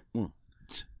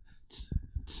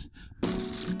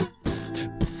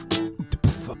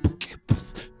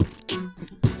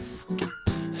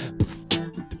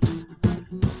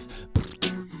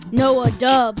 Noah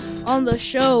Dubs on the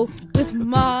show with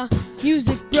my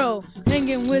music bro,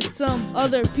 hanging with some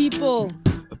other people.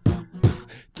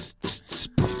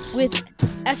 With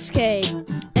SK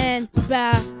and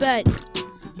Babette,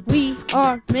 we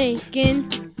are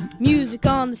making music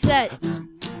on the set.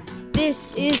 This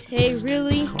is a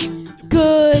really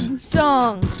good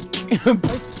song.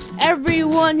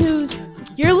 Everyone who's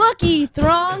your lucky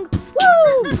throng,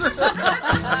 woo!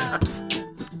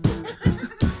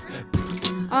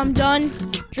 I'm done.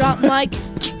 Drop mic,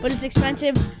 but it's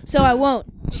expensive, so I won't.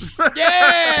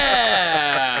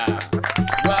 Yeah!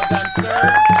 Well done,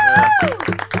 sir.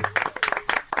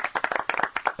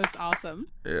 That's awesome.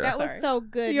 Yeah. That was Sorry. so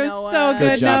good, You're Noah. so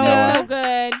good, job, Noah. So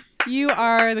good. You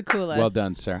are the coolest. Well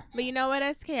done, sir. But you know what,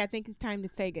 SK? I think it's time to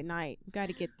say goodnight. We got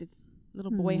to get this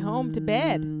little boy home to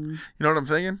bed. You know what I'm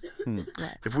thinking?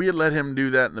 What? If we had let him do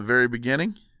that in the very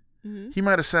beginning, Mhm. he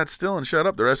might have sat still and shut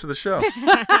up the rest of the show.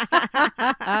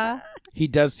 He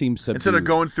does seem subdued. Instead of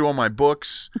going through all my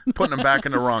books, putting them back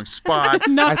in the wrong spots,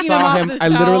 I saw him. I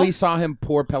literally saw him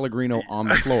pour Pellegrino on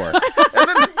the floor.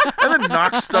 and then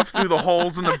knock stuff through the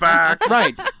holes in the back.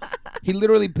 Right. He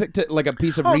literally picked it like a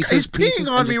piece of Reese's Pieces. He's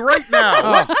peeing on me right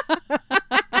now.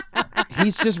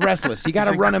 He's just restless. You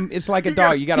got to run him. It's like a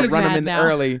dog. You got to run him in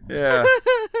early. Yeah.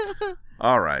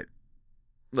 All right.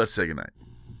 Let's say goodnight.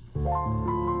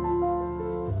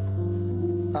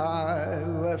 I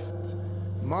left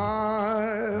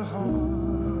my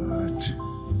heart.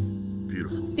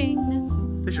 Beautiful.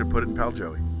 Ding. They should have put it in Pal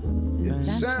Joey. In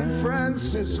San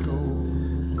Francisco.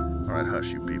 All right,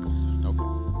 hush, you people. Okay.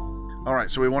 All right,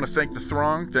 so we want to thank the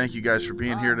Throng. Thank you guys for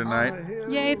being here tonight.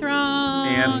 Yay, Throng.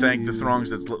 And thank the Throngs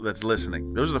that's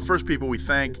listening. Those are the first people we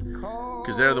thank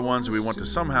because they're the ones we want to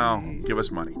somehow give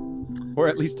us money. Or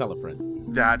at least tell a friend.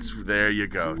 There you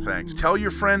go. Thanks. Tell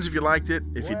your friends if you liked it.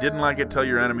 If you didn't like it, tell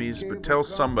your enemies, but tell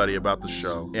somebody about the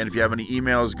show. And if you have any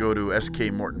emails, go to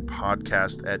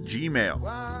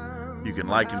skmortonpodcast@gmail.com. You can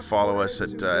like and follow us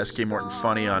at SK Morton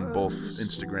Funny on both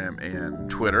Instagram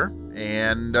and Twitter.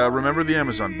 And remember the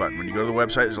Amazon button. When you go to the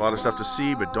website, there's a lot of stuff to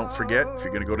see, but don't forget, if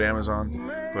you're going to go to Amazon,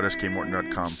 go to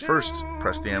skmorton.com first.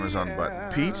 Press the Amazon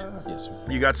button. Pete? Yes, sir.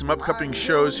 You got some upcoming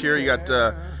shows here. You got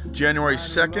January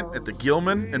 2nd at the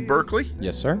Gilman in Berkeley.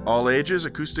 Yes, sir. All ages,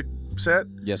 acoustic set.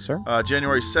 Yes, sir.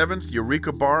 January 7th,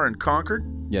 Eureka Bar in Concord.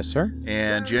 Yes, sir.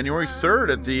 And January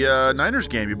 3rd at the Niners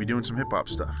game, you'll be doing some hip-hop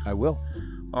stuff. I will.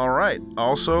 All right.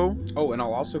 Also... Oh, and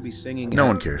I'll also be singing... No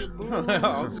one cares.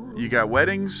 You got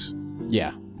weddings?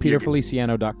 Yeah.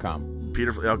 PeterFeliciano.com.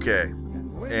 Okay.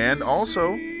 And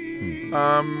also,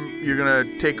 you're going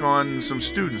to take on some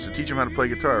students to teach them how to play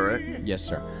guitar, right? Yes,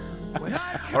 sir.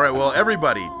 All right. Well,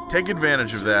 everybody, take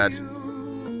advantage of that,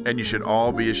 and you should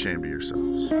all be ashamed of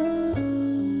yourselves.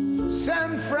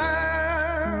 San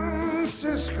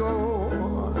Francisco,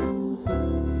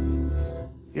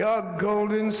 your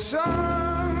golden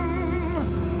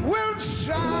sun will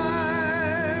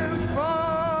shine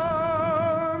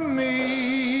for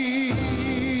me.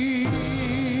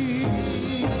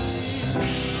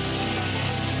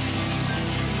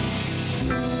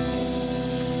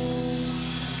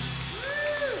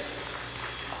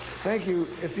 Thank you.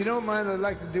 If you don't mind, I'd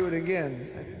like to do it again.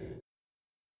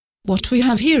 What we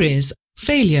have here is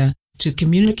failure to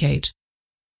communicate.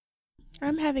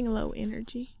 I'm having low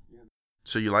energy.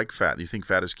 So you like fat. You think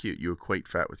fat is cute. You equate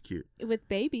fat with cute. With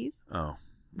babies. Oh.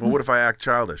 Well, what if I act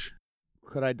childish?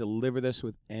 Could I deliver this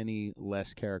with any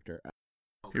less character?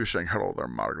 He was saying, hello there,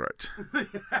 Margaret.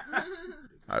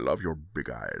 I love your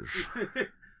big eyes. I'm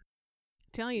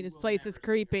telling you, this place is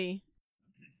creepy.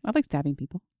 I like stabbing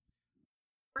people.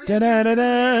 Okay.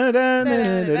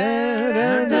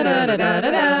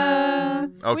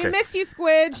 We miss you,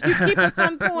 Squidge. You keep us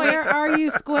on point. Where are you,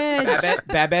 Squidge?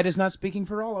 Babette is not speaking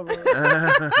for all of us.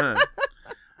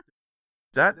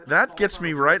 That gets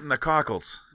me right in the cockles.